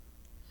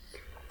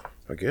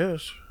I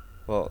guess.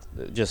 well,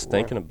 just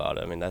thinking about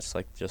it, I mean, that's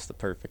like just the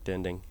perfect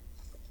ending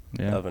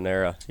Yeah. of an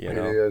era, you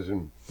know. It is,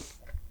 and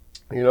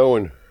you know,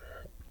 and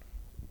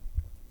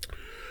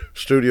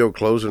studio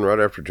closing right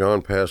after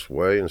John passed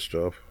away and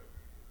stuff.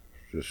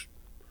 Just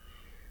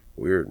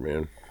weird,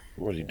 man.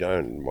 Was he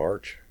dying in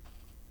March?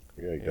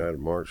 Yeah, he died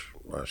in March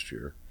last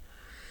year.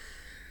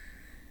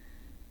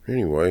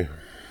 Anyway,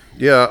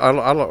 yeah, I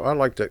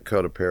like that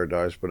cut of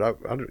Paradise, but I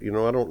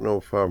don't know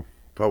if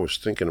I was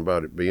thinking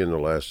about it being the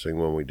last thing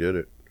when we did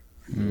it.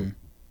 Mm.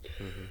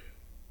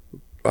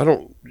 I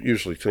don't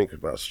usually think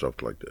about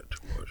stuff like that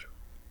too much.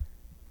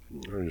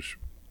 I just,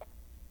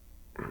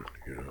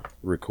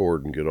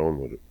 record and get on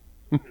with it.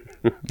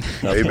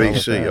 Nothing wrong with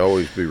ABC, that.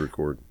 always be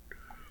recording.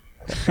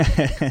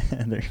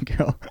 There you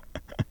go.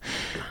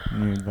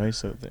 New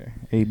advice out there.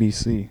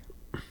 ABC.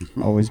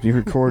 Always be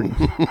recording.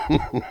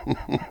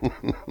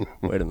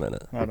 Wait a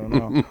minute. I don't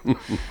know. I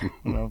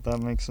don't know if that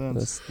makes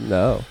sense.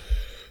 No.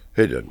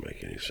 It doesn't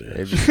make any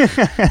sense.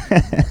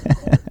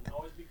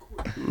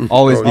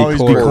 Always be Always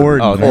be recording.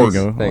 recording. Oh, There you thanks.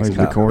 go. Thanks, Always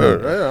Kyle.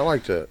 recording. Yeah, I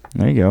like that.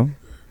 There you go.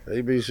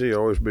 ABC,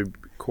 always be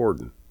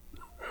recording.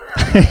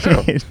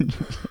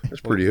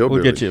 That's pretty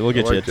hillbilly. We'll get I you a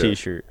like that.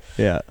 T-shirt.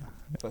 Yeah.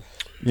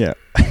 Yeah.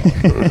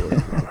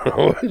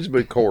 Always be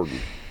recording.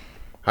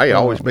 Hey,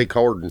 always be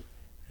recording.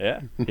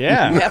 Yeah.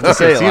 Yeah. You have to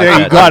say it See, like there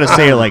that. you got to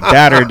say it like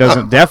that, or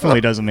it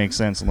definitely doesn't make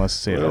sense unless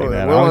you say it like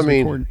that. Well, I Always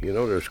mean, recording.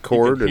 there's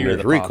chord and hear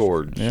there's the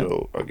record, Yeah.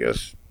 so I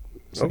guess.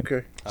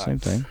 Okay. Same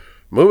thing.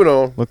 Moving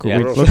on. Look what Yeah.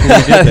 we look what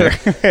we did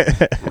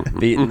there.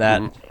 Beating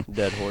that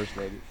dead horse,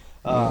 maybe.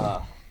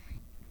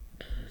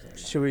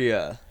 Should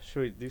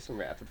we do some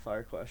rapid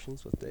fire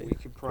questions with Dave? We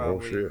could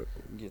Oh, shit.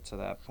 get to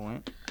that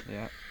point.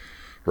 Yeah.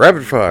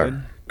 Rapid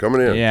fire.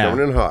 Coming in. Yeah.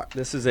 Coming in hot.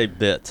 This is a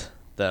bit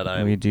that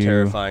I'm We do-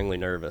 terrifyingly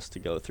nervous to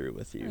go through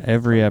with you.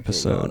 Every being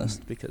episode.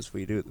 honest, because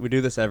we do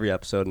this every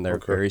episode, and they're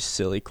Okay. very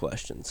silly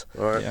questions.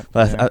 All right. Yeah.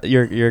 But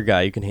you're a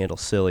guy, you can handle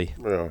silly.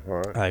 Yeah,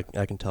 all right.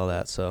 I can tell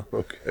that. So,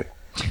 Okay.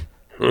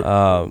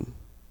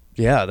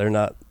 yeah, they're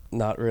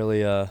not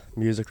really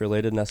music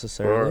related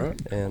necessarily,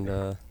 Alright.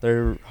 and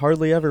they're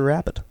hardly ever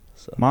rapid.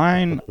 So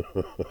Mine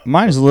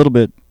is a little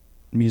bit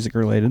music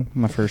related.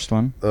 My first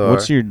one. All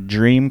What's right. your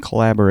dream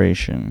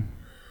collaboration?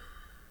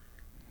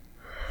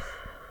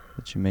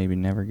 that you maybe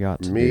never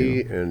got to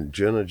Me do? and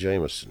Jenna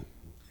Jameson.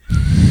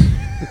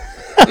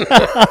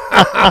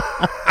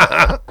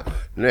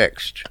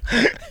 Next.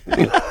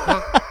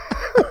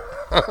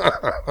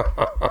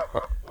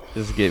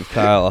 Just gave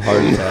Kyle a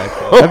heart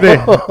attack.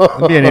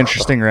 That'd be an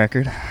interesting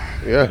record.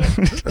 Yeah.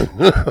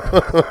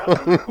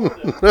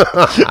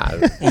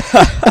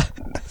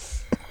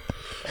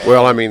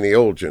 Well, I mean the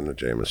old Jenna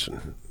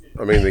Jameson.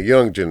 I mean the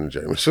young Jenna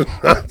Jameson.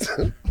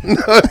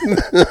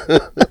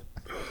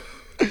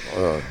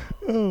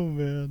 Oh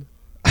man.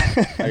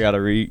 I gotta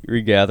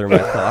regather my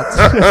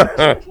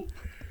thoughts.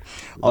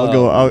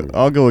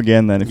 I'll go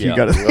again then if you Yeah.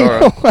 got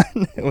All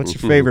one. What's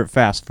your favorite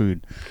fast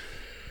food?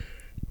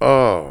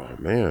 Oh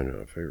man,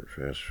 my favorite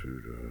fast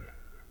food.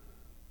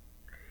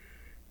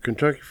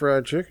 Kentucky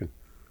Fried Chicken.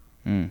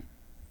 Mm.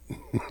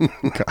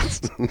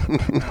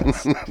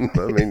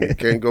 I mean, you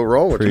can't go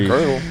wrong with the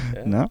Colonel.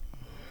 No.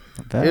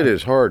 Not bad. It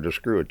is hard to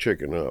screw a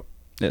chicken up,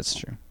 That's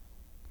true.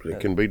 but it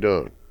can be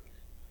done.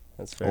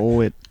 That's fair.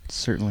 Oh, it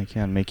certainly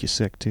can make you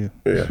sick too.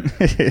 Yeah,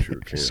 sure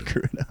can.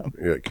 Screw it up.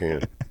 Yeah, it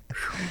can.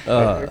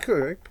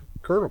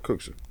 Colonel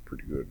cooks it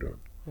pretty good,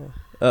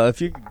 though. If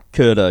you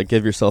could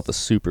give yourself a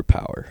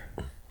superpower,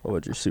 what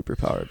would your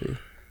superpower be?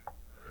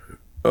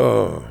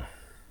 Oh,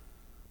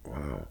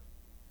 wow.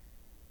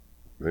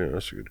 Man,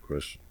 that's a good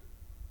question.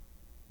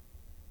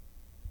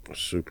 A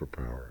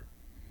superpower.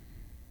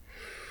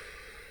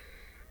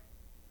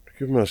 To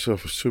give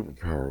myself a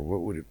superpower,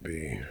 what would it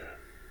be?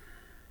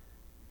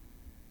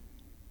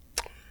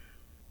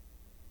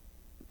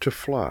 To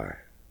fly.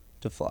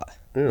 To fly.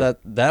 Yeah.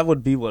 That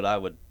would be what I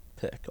would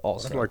pick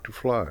also. I'd like to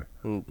fly.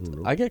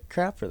 And I get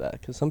crap for that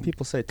because some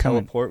people say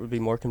Coming. teleport would be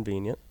more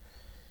convenient,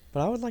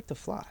 but I would like to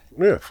fly.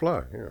 Yeah,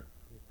 fly, yeah.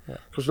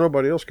 Because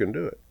nobody else can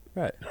do it.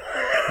 Right.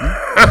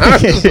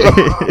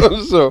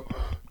 So,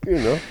 you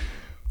know,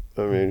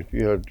 I mean,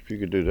 if you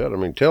could do that, I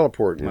mean,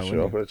 teleporting Why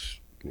yourself, wouldn't that's,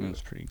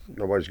 That's pretty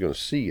nobody's going to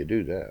see you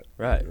do that.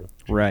 Right.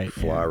 right.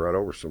 Fly right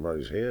over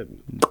somebody's head.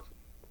 And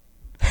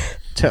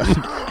Tell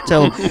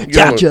give 'em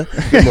Gotcha.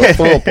 give 'em a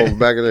thump on the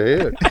back of the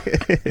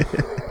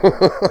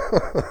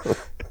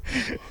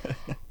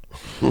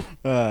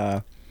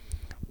head.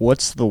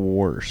 What's the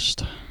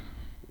worst?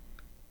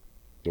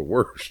 The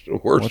worst. The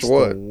worst What's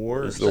what? the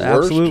worst? The The worst?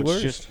 absolute It's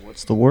worst. Just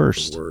what's the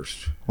worst? The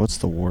worst. What's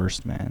the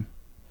worst, man?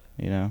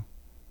 You know,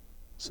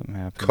 something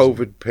happens.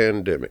 COVID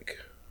pandemic.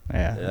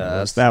 Yeah,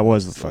 Yeah, that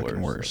was the the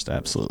fucking worst. worst.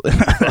 Absolutely,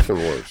 Fucking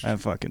worst. that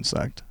fucking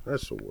sucked.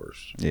 That's the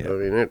worst. Yeah. I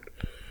mean,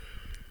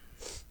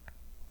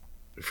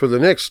 for the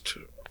next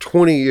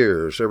 20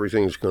 years,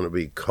 everything's going to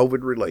be COVID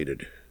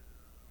related.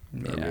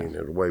 Yeah. I mean,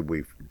 the way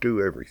we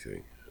do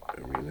everything. I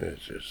mean,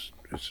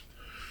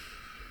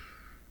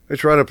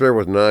 it's right up there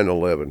with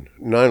 9/11.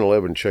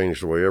 9/11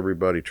 changed the way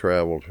everybody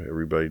traveled.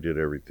 Everybody did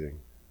everything,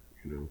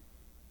 you know.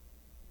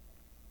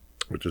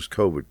 But this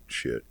COVID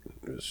shit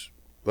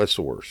that's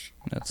the worst.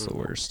 That's the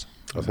worst.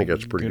 I think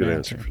that's a pretty good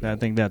answer for that. I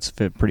think that's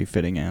a pretty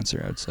fitting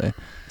answer. I'd say.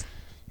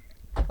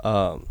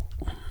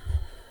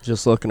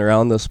 Just looking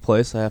around this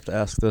place, I have to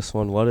ask this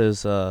one. What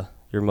is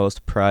your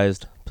most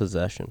prized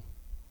possession?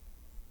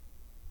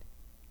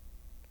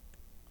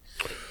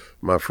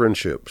 My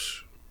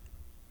friendships.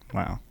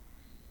 Wow.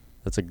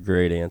 That's a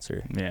great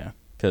answer Yeah.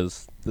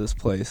 because this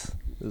place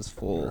is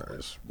full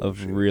That's of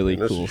bullshit, really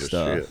man. This cool is just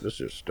stuff. shit. This is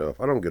just stuff.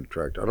 I don't get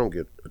attracted. I don't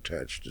get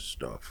attached to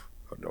stuff.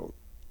 I don't.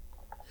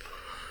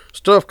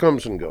 Stuff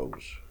comes and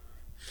goes.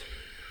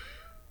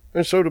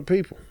 And so do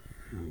people.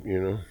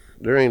 You know,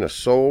 there ain't a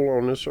soul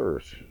on this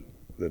earth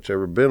that's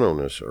ever been on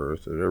this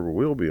earth, that ever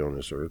will be on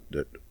this earth,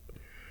 that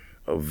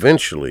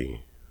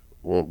eventually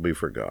won't be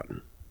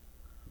forgotten.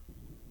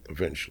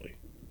 Eventually.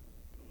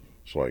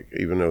 It's like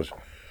even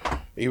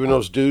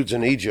those dudes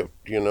in Egypt,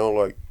 you know,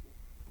 like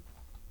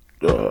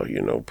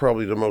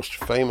probably the most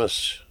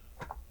famous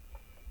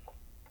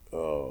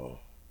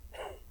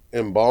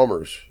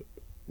embalmers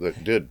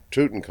that did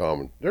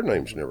Tutankhamun, their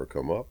names never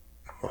come up.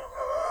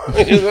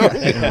 You know?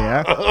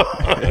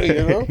 Yeah. You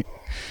know?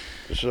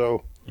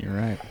 So You're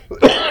right.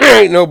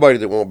 there ain't nobody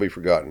that won't be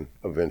forgotten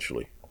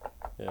eventually.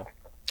 Yeah.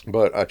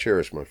 But I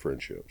cherish my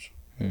friendships.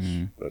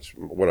 Mhm. That's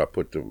what I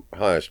put the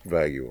highest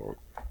value on.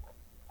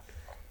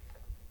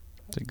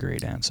 It's a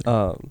great answer.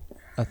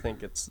 I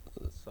think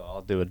so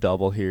I'll do a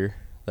double here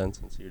then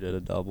since you did a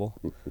double.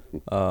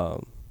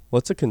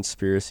 What's a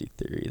conspiracy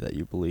theory that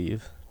you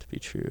believe to be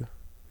true?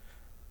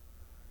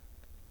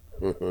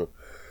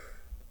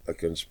 A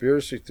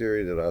conspiracy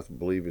theory that I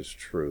believe is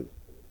true.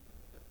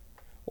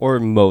 Or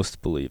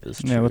most believe is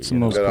true. Yeah, what's the you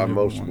know? most That I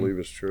believable most one? believe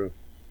is true.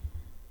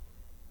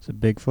 Is it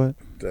Bigfoot?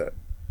 That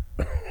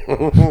Did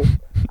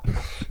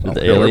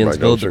the aliens everybody build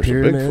knows the there's a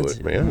pyramids?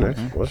 Bigfoot,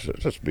 man.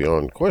 That's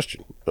beyond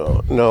question.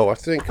 No, I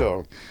think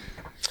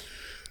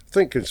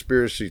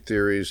conspiracy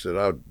theories that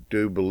I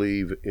do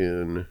believe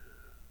in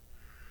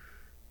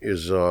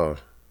is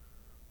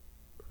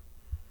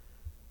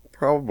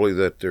probably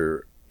that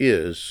there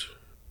is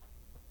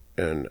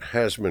and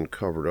has been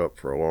covered up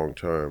for a long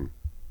time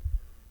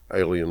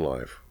alien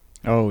life.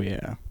 Oh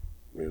yeah.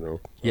 You know,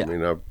 Yeah. I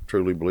mean, I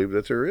truly believe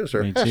that there is.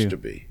 There Me has too. to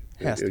be.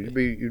 Has to You'd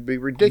be You'd be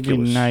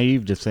ridiculous.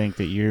 naive to think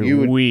that You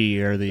would- we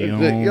are the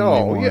only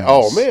Oh, ones. yeah.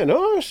 Oh man,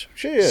 us?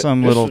 Shit.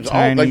 Some This little is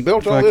tiny. they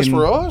built all this fucking-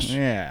 for us?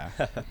 Yeah.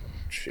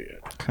 Shit.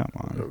 Come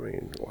I on.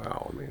 mean,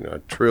 wow. I mean,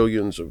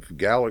 trillions of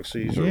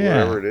galaxies or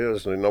Yeah. whatever it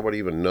is, and nobody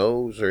even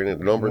knows. There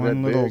ain't a number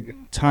One that little big.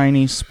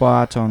 tiny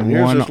spot on And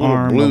here's one this little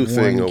arm blue of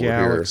thing one over here.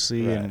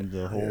 galaxy, Right. and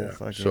the whole Yeah.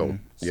 fucking. So,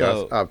 yeah,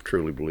 So- I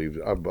truly believe.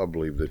 I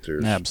believe that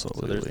there's. So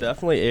Absolutely. there's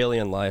definitely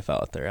alien life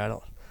out there. I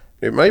don't.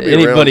 It may be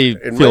Anybody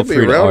around, it feel may be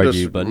free to around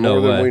argue, us but more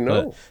no than way. we But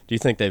know do you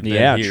think they've been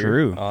Yeah, here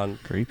true. on?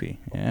 Creepy.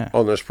 Yeah.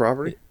 on this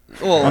property.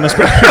 Well, On this.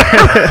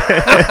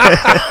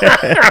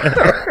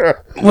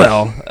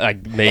 well,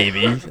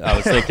 maybe. I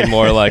was thinking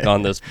more like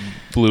on this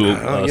blue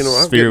I'm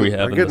sphere we getting,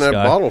 have I'm in getting the that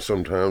sky. bottle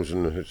sometimes,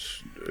 and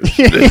it's.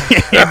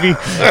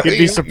 you'd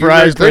be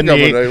surprised you when may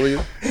think I'm an the.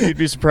 alien. You'd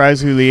be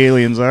surprised who the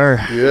aliens are.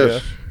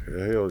 Yes.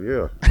 Hell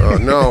yeah.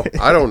 No,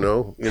 I don't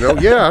know.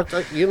 Yeah,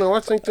 I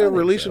think they're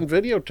releasing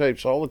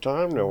videotapes all the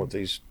time now with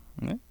these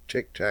Yeah.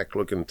 tic tac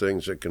looking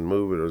things that can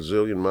move at a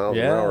zillion miles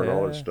an Yeah, hour and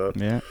all yeah, that yeah. stuff.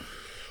 Yeah.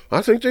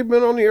 I think they've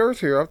been on the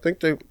earth here. I think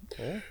they.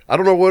 I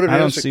don't know what it I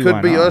don't is. see It could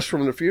why be not. us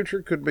from the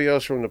future. Could be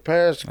us from the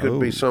past. Could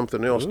be Oh.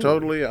 something else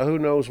totally. Who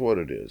knows what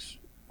it is?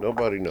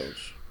 Nobody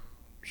knows.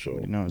 So,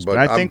 Who knows? But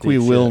I think we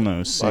deep will shit.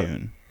 know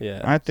soon.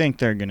 Yeah. I think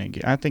they're gonna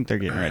get. I think they're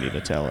getting ready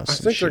to tell us. I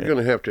some think they're shit.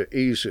 going to have to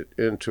ease it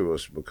into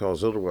us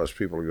because otherwise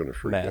people are going to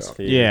freak Mass out.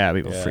 fear. Yeah,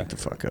 people Yeah. freak the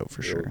fuck out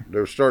for sure.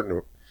 They're starting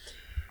to.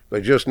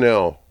 They just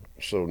now.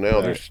 So now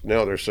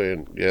they're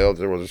saying, yeah,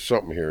 there was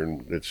something here,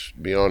 and it's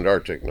beyond our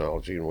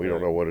technology, and we don't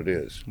know what it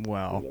is.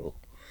 Well,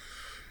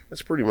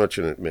 That's pretty much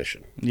an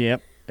admission.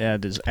 yep.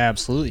 That is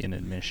absolutely an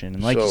admission,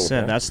 and like you So-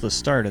 said, that's the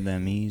start of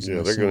them easing.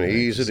 Yeah, us they're gonna into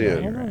ease it So,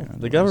 in. you're right.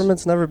 The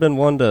government's never been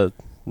one to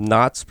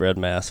not spread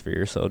mass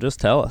fear, so just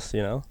tell us,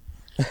 Yeah,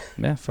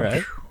 fuck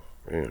right?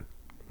 it. Man.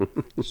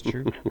 It's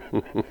true.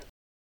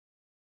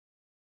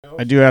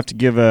 I do have to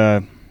give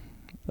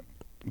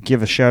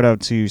a shout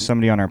out to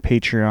somebody on our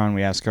Patreon.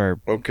 We ask our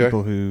Okay.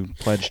 people who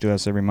pledge to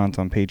us every month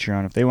on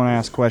Patreon if they want to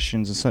ask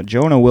questions. And so,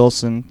 Jonah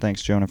Wilson,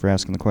 thanks Jonah for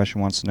asking the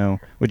question, wants to know: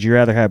 would you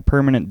rather have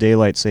permanent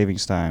daylight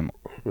savings time,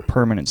 or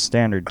permanent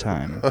standard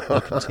time,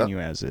 or continue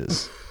as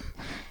is?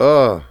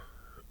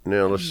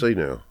 Now let's see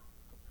now.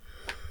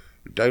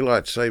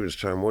 Daylight savings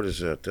time. What is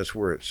that? That's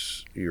where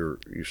you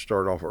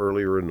start off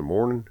earlier in the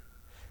morning.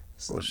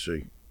 Let's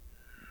see.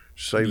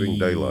 Saving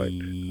daylight.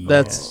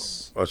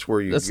 That's That's where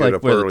you that's get like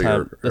up where the earlier.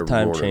 time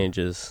every morning.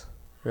 changes,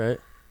 right?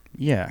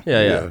 Yeah.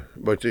 Yeah.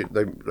 But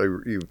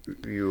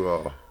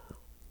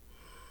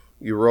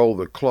you roll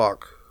the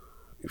clock.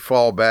 You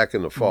fall back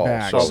in the fall.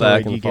 Back, So, Fall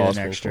back in you the get fall an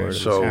spring extra forward.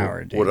 so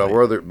hour. would I daylight.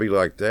 rather it be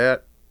like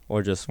that?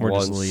 Or just Or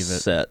one just leave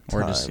it. set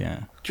Or time. just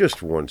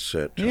Just one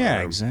set time.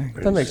 Yeah,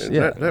 exactly. That makes- And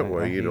yeah. that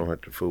way you don't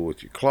have to fool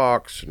with your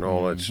clocks and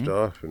all that Mm-hmm.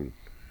 stuff, and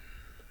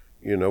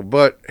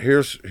But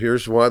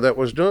here's why that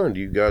was done. Do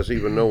you guys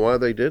even know why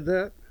they did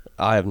that?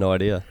 I have no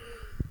idea.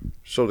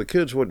 So the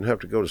kids wouldn't have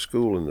to go to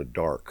school in the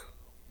dark.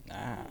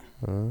 I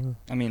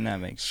mean, that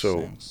makes So,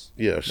 sense.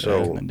 Yeah.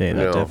 So in the day,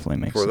 that now, definitely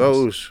makes for sense.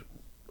 those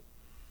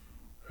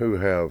who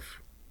have,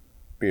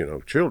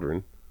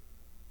 children.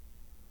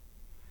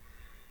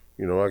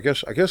 I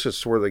guess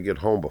it's where they get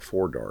home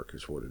before dark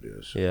is what it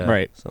is. Yeah.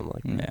 Right. Something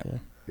like that. Yeah.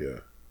 Yeah.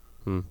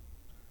 Yeah.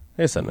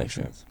 I guess that makes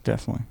sense.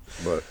 Definitely.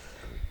 But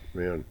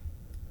man,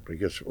 I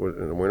guess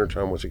in the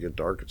wintertime, once it get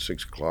dark at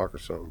 6 o'clock or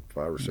something,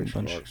 5 or 6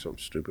 Bunch- o'clock, something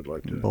stupid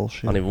like that. I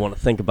Bullshit. don't even want to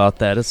think about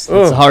that. It's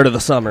Oh. the heart of the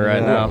summer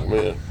right Oh, now.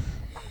 man.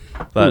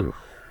 But Ooh.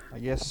 I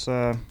guess,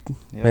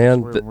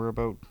 Man, we're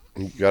about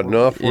You got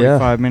enough? Yeah.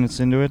 45 minutes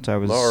into it. I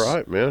was. All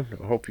right, man.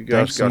 I hope you guys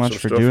Thanks so got much some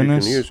for stuff doing you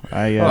this. can use.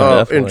 I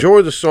definitely.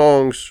 Enjoy the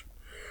songs.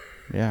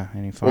 yeah.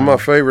 Any One fun? of my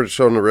favorites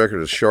on the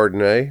record is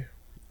Chardonnay.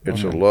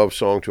 It's Mm-hmm. a love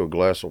song to a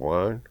glass of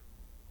wine,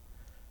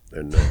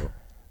 and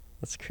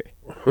that's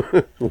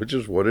great. which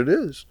is what it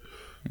is.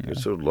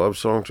 It's a love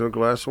song to a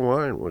glass of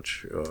wine,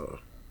 which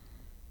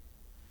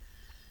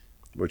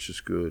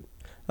is good.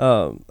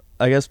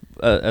 I guess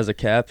as a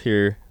cap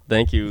here,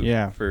 thank you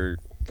Yeah. for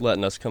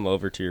letting us come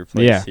over to your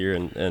place Yeah. here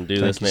and do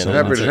Thank this, you man. so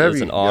Happy much. to have It's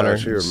you an honor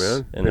guys here,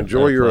 man. and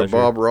Enjoy a your pleasure.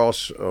 Bob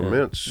Ross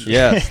mints.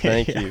 Yes,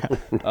 thank you.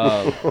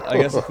 I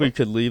guess if we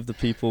could leave the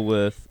people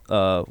with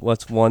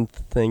what's one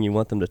thing you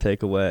want them to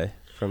take away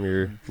from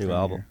your new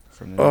album?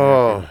 From the new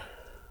record.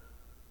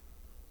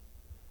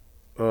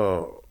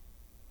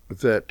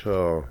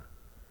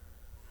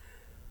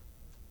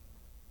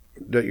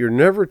 That you're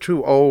never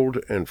too old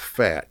and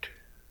fat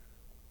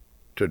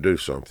to do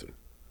something.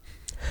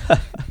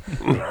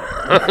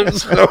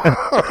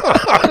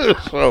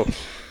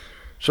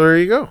 So there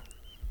you go.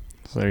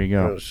 So there you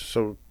go.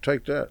 So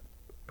take that,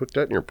 put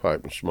that in your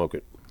pipe and smoke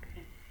it.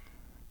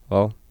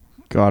 Well,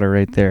 Got it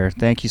right there.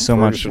 Thank you so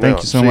much. Ferguson Thank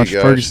out. you so See you much,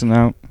 guys. Ferguson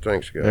out.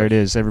 Thanks, guys. There it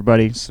is,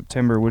 everybody.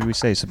 September. What did we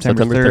say?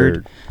 September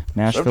September 3rd.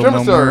 Nashville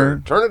September No 3rd.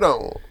 More. Turn it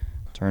on.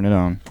 Turn it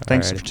on.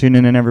 Thanks Alrighty. for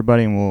tuning in,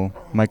 everybody, and we'll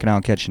Mike and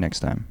I'll catch you next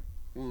time.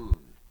 All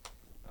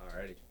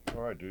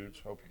right, dudes.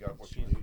 Hope you got what you need.